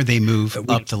from there, they move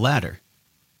up the ladder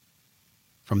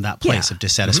from that place of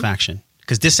dissatisfaction.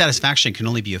 Because dissatisfaction can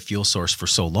only be a fuel source for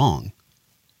so long.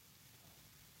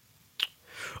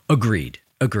 Agreed.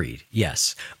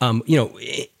 Yes.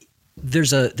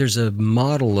 There's a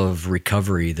model of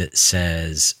recovery that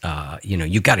says,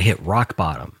 you got to hit rock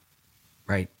bottom,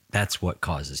 right? That's what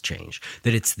causes change.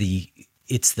 That it's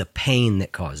the pain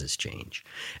that causes change.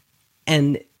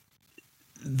 And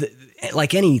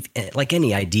like any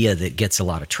idea that gets a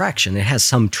lot of traction, it has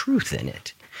some truth in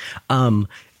it.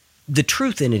 The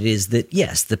truth in it is that,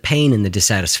 yes, the pain and the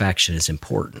dissatisfaction is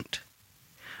important,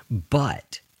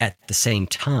 but at the same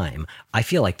time, I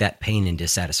feel like that pain and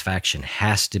dissatisfaction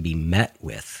has to be met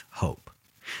with hope.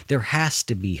 There has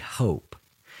to be hope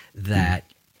that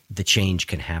the change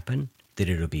can happen, that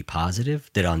it'll be positive,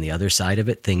 that on the other side of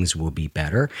it, things will be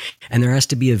better. And there has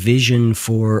to be a vision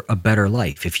for a better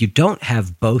life. If you don't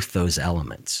have both those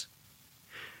elements,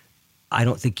 I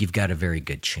don't think you've got a very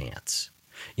good chance.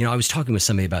 I was talking with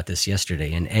somebody about this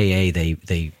yesterday. In AA,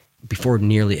 they before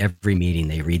nearly every meeting,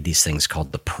 they read these things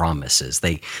called the promises.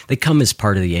 They come as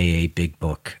part of the AA Big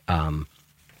Book,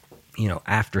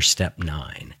 after step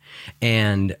 9.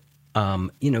 And,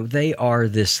 they are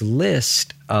this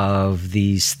list of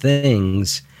these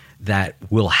things that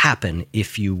will happen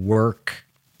if you work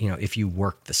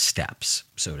the steps,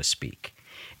 so to speak.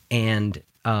 And,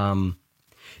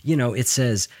 it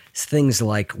says things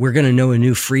like, we're going to know a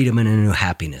new freedom and a new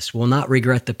happiness. We'll not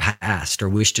regret the past or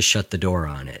wish to shut the door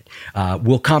on it.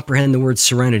 We'll comprehend the word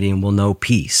serenity and we'll know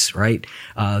peace, right?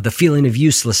 The feeling of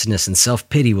uselessness and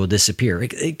self-pity will disappear.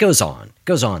 It goes on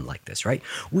like this, right?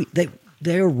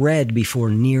 They're read before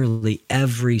nearly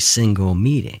every single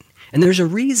meeting. And there's a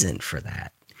reason for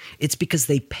that. It's because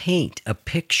they paint a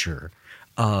picture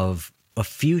of a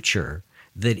future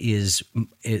that is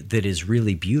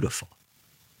really beautiful.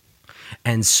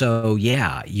 And so,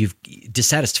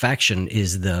 dissatisfaction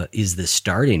is the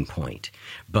starting point,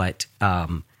 but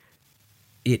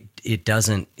it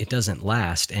doesn't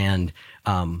last. And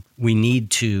we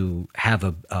need to have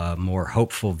a more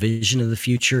hopeful vision of the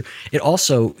future. It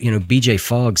also, B.J.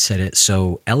 Fogg said it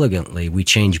so elegantly: we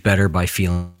change better by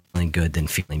feeling good than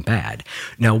feeling bad.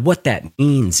 Now, what that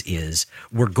means is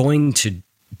we're going to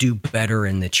do better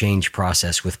in the change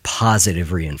process with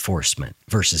positive reinforcement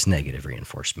versus negative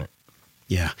reinforcement.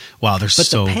 Yeah. Wow. But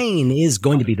the pain is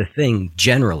going to be the thing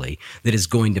generally that is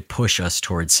going to push us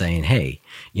towards saying, hey,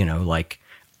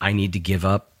 I need to give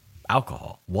up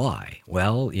alcohol. Why?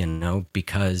 Well,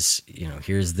 because,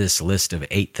 here's this list of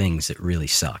 8 things that really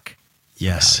suck.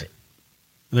 Yes.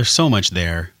 There's so much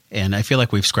there. And I feel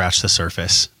like we've scratched the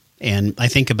surface. And I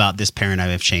think about this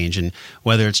paradigm of change, and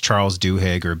whether it's Charles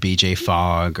Duhigg or B.J.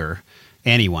 Fogg or,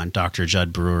 anyone, Dr.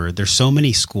 Judd Brewer, there's so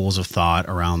many schools of thought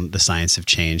around the science of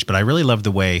change, but I really love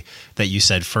the way that you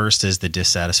said first is the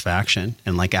dissatisfaction,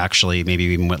 and like actually maybe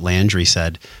even what Landry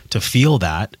said, to feel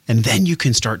that, and then you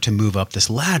can start to move up this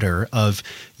ladder of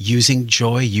using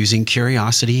joy, using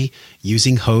curiosity,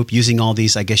 using hope, using all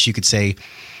these, I guess you could say,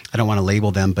 I don't want to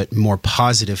label them, but more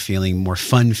positive feeling, more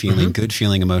fun feeling, good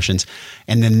feeling emotions.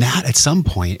 And then that at some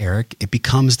point, Eric, it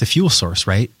becomes the fuel source,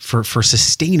 right? For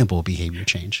sustainable behavior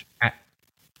change.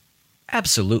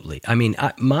 Absolutely. I mean,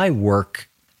 my work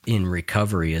in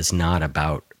recovery is not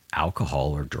about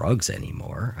alcohol or drugs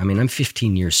anymore. I mean, I'm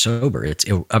 15 years sober.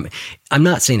 I'm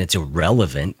not saying it's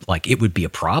irrelevant. Like, it would be a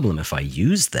problem if I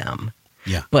used them.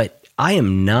 Yeah. But I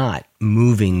am not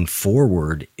moving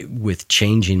forward with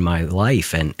changing my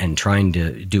life and trying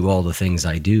to do all the things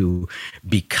I do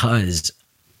because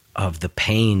of the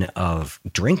pain of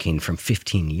drinking from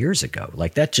 15 years ago.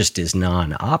 Like, that just is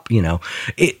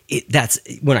that's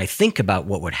when I think about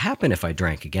what would happen if I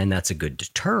drank again, that's a good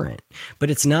deterrent, but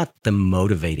it's not the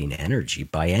motivating energy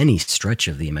by any stretch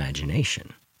of the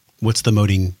imagination. What's the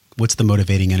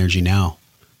motivating energy now?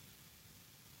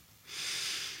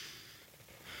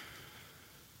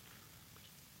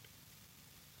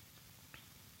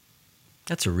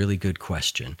 That's a really good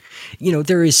question.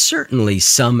 There is certainly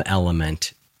some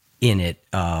element in it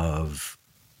of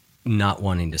not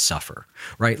wanting to suffer,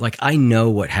 right? Like, I know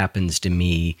what happens to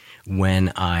me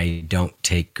when I don't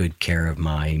take good care of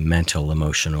my mental,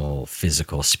 emotional,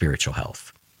 physical, spiritual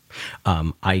health.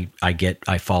 I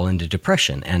fall into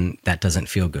depression, and that doesn't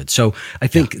feel good. So I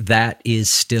think that is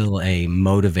still a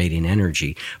motivating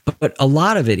energy, but a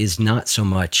lot of it is not so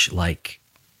much like,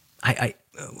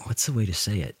 what's the way to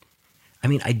say it? I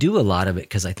mean, I do a lot of it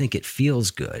because I think it feels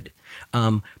good,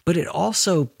 but it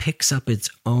also picks up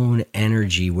its own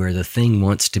energy where the thing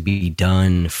wants to be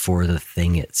done for the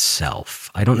thing itself.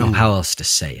 I don't know how else to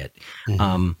say it.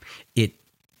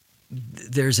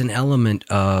 There's an element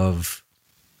of,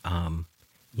 I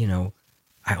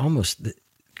almost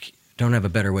don't have a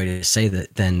better way to say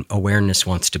that than awareness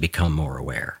wants to become more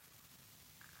aware.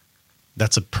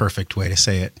 That's a perfect way to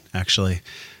say it, actually.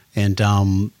 And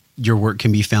your work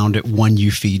can be found at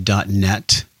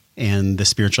oneyoufeed.net, and the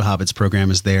Spiritual Habits program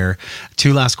is there.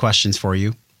 2 last questions for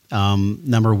you.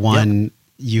 Number one,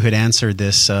 you had answered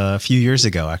this a few years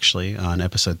ago, actually, on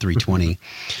episode 320.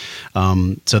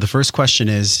 So the first question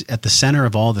is, at the center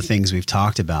of all the things we've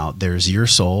talked about, there's your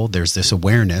soul, there's this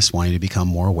awareness, wanting to become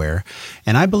more aware.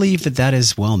 And I believe that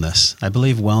is wellness. I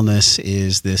believe wellness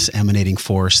is this emanating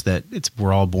force that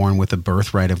we're all born with a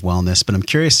birthright of wellness. But I'm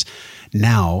curious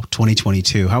now,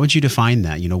 2022, how would you define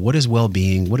that? What is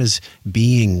well-being? What does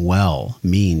being well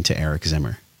mean to Eric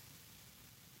Zimmer?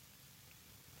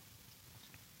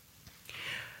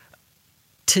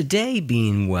 Today,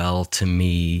 being well to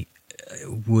me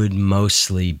would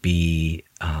mostly be,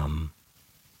 and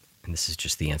this is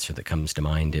just the answer that comes to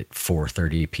mind at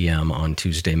 4:30 p.m. on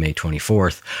Tuesday, May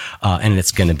 24th, and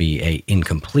it's going to be an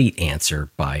incomplete answer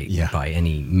by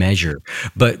any measure.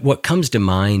 But what comes to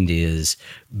mind is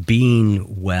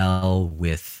being well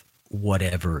with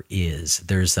whatever is.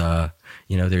 There's I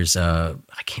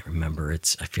can't remember.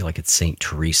 I feel like it's Saint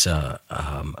Teresa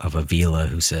of Avila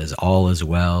who says, all is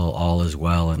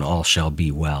well, and all shall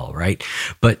be well, right?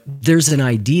 But there's an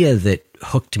idea that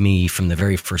hooked me from the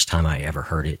very first time I ever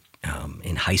heard it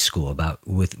in high school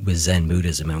with Zen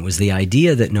Buddhism. And it was the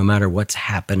idea that no matter what's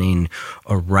happening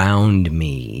around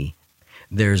me,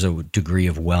 there's a degree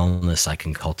of wellness I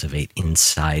can cultivate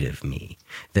inside of me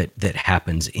that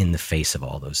happens in the face of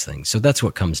all those things. So that's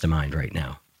what comes to mind right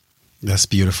now. That's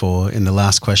beautiful. And the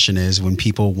last question is, when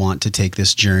people want to take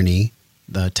this journey,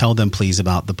 tell them please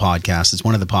about the podcast. It's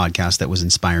one of the podcasts that was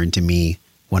inspiring to me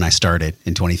when I started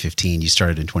in 2015. You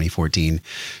started in 2014.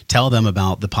 Tell them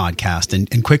about the podcast.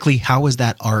 And quickly, how has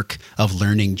that arc of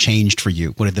learning changed for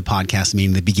you? What did the podcast mean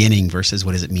in the beginning versus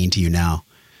what does it mean to you now?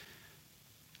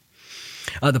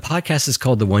 The podcast is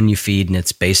called The One You Feed, and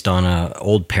it's based on an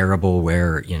old parable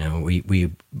where,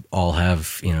 we all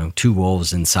have, 2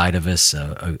 wolves inside of us,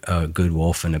 a good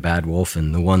wolf and a bad wolf,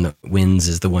 and the one that wins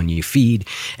is the one you feed.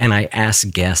 And I ask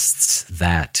guests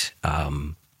that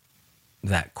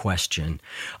question.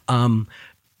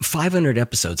 500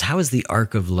 episodes. How has the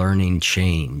arc of learning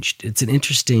changed? It's an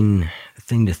interesting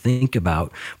thing to think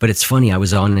about, but it's funny. I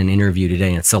was on an interview today,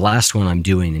 and it's the last one I'm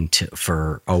doing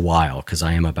for a while because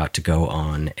I am about to go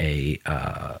on a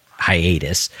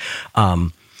hiatus.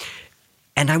 And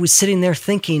I was sitting there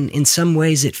thinking, in some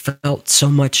ways, it felt so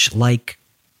much like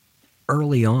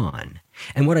early on.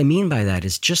 And what I mean by that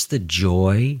is just the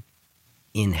joy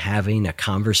in having a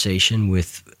conversation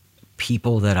with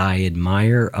people that I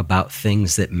admire about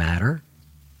things that matter.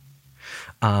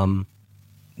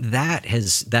 that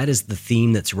is the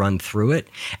theme that's run through it.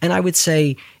 And I would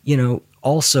say,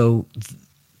 also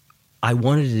I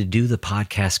wanted to do the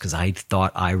podcast because I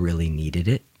thought I really needed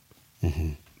it,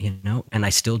 and I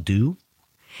still do.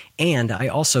 And I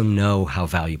also know how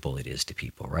valuable it is to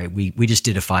people, right? We just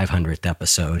did a 500th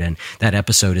episode, and that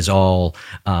episode is all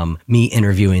me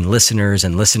interviewing listeners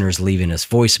and listeners leaving us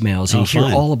voicemails, and you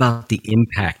hear all about the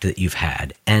impact that you've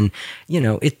had. And,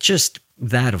 it just,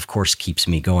 that of course keeps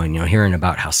me going, hearing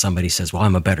about how somebody says, well,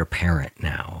 I'm a better parent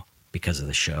now because of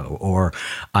the show, or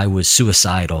I was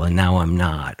suicidal and now I'm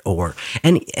not,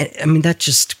 and I mean, I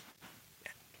just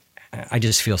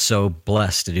feel so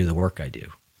blessed to do the work I do.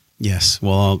 Yes.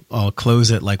 Well, I'll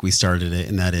close it like we started it.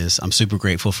 And that is, I'm super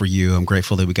grateful for you. I'm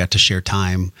grateful that we got to share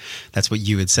time. That's what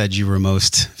you had said you were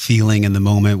most feeling in the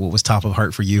moment. What was top of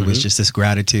heart for you was just this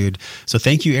gratitude. So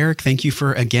thank you, Eric. Thank you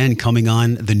for, again, coming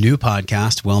on the new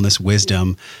podcast, Wellness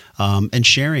Wisdom, and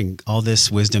sharing all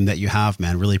this wisdom that you have,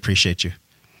 man. Really appreciate you.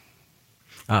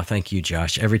 Thank you,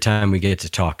 Josh. Every time we get to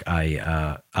talk,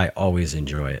 I always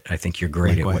enjoy it. I think you're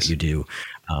great at what you do.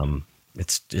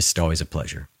 It's just always a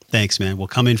pleasure. Thanks, man. Well,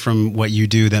 coming from what you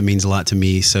do, that means a lot to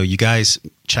me. So you guys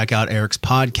check out Eric's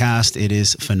podcast. It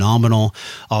is phenomenal.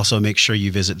 Also, make sure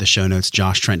you visit the show notes,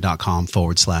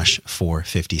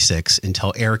 joshtrent.com/456.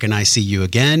 Until Eric and I see you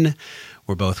again,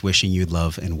 we're both wishing you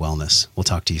love and wellness. We'll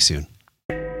talk to you soon.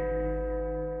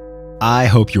 I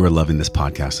hope you are loving this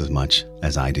podcast as much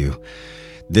as I do.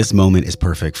 This moment is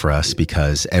perfect for us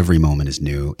because every moment is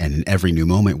new, and in every new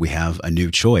moment, we have a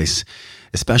new choice,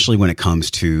 especially when it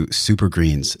comes to super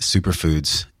greens,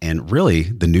 superfoods, and really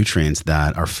the nutrients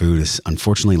that our food is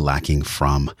unfortunately lacking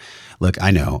from. Look,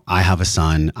 I know I have a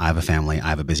son, I have a family, I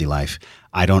have a busy life.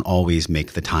 I don't always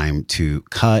make the time to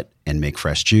cut and make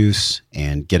fresh juice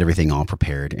and get everything all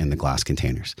prepared in the glass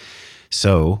containers.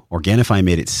 So Organifi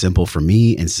made it simple for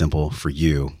me and simple for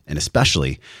you, and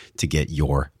especially to get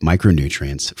your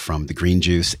micronutrients from the green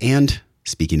juice. And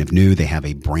speaking of new, they have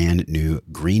a brand new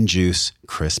green juice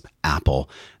crisp apple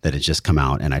that has just come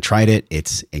out, and I tried it.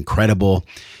 It's incredible.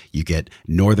 You get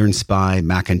Northern Spy,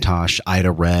 Macintosh,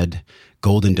 Ida Red,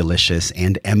 Golden Delicious,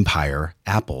 and Empire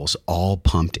apples all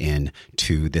pumped in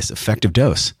to this effective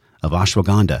dose of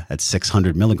ashwagandha at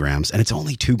 600 milligrams, and it's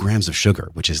only 2 grams of sugar,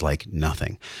 which is like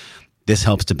nothing. This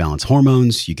helps to balance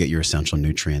hormones, you get your essential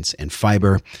nutrients and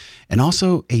fiber, and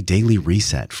also a daily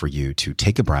reset for you to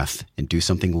take a breath and do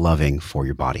something loving for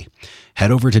your body. Head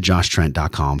over to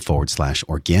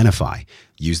joshtrent.com/Organifi.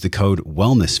 Use the code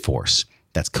WellnessForce.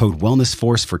 That's code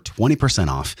WellnessForce for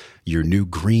 20% off your new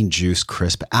green juice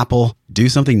crisp apple. Do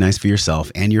something nice for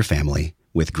yourself and your family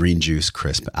with green juice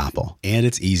crisp apple. And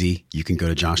it's easy. You can go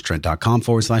to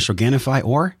joshtrent.com/Organifi,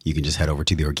 or you can just head over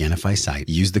to the Organifi site.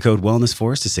 Use the code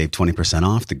WellnessForce to save 20%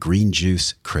 off the green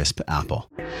juice crisp apple.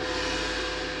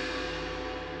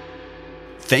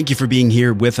 Thank you for being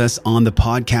here with us on the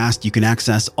podcast. You can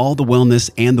access all the wellness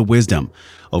and the wisdom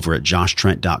over at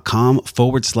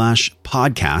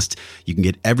joshtrent.com/podcast. You can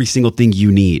get every single thing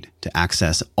you need to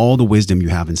access all the wisdom you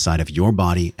have inside of your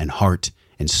body and heart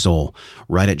and soul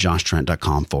right at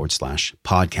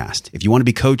joshtrent.com/podcast. If you want to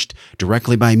be coached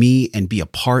directly by me and be a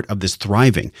part of this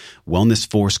thriving Wellness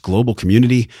Force global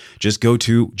community, just go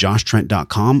to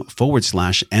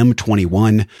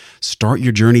joshtrent.com/M21. Start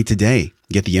your journey today.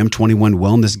 Get the M21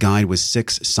 Wellness Guide with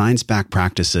 6 science-backed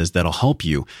practices that'll help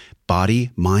you,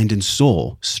 body, mind, and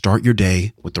soul, start your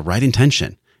day with the right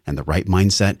intention and the right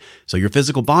mindset so your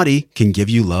physical body can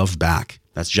give you love back.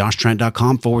 That's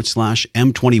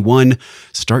joshtrent.com/M21.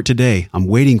 Start today. I'm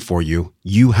waiting for you.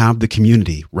 You have the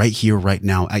community right here, right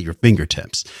now at your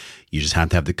fingertips. You just have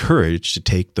to have the courage to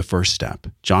take the first step.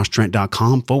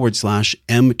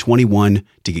 joshtrent.com/M21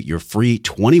 to get your free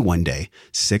 21-day,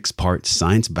 6-part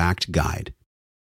science-backed guide.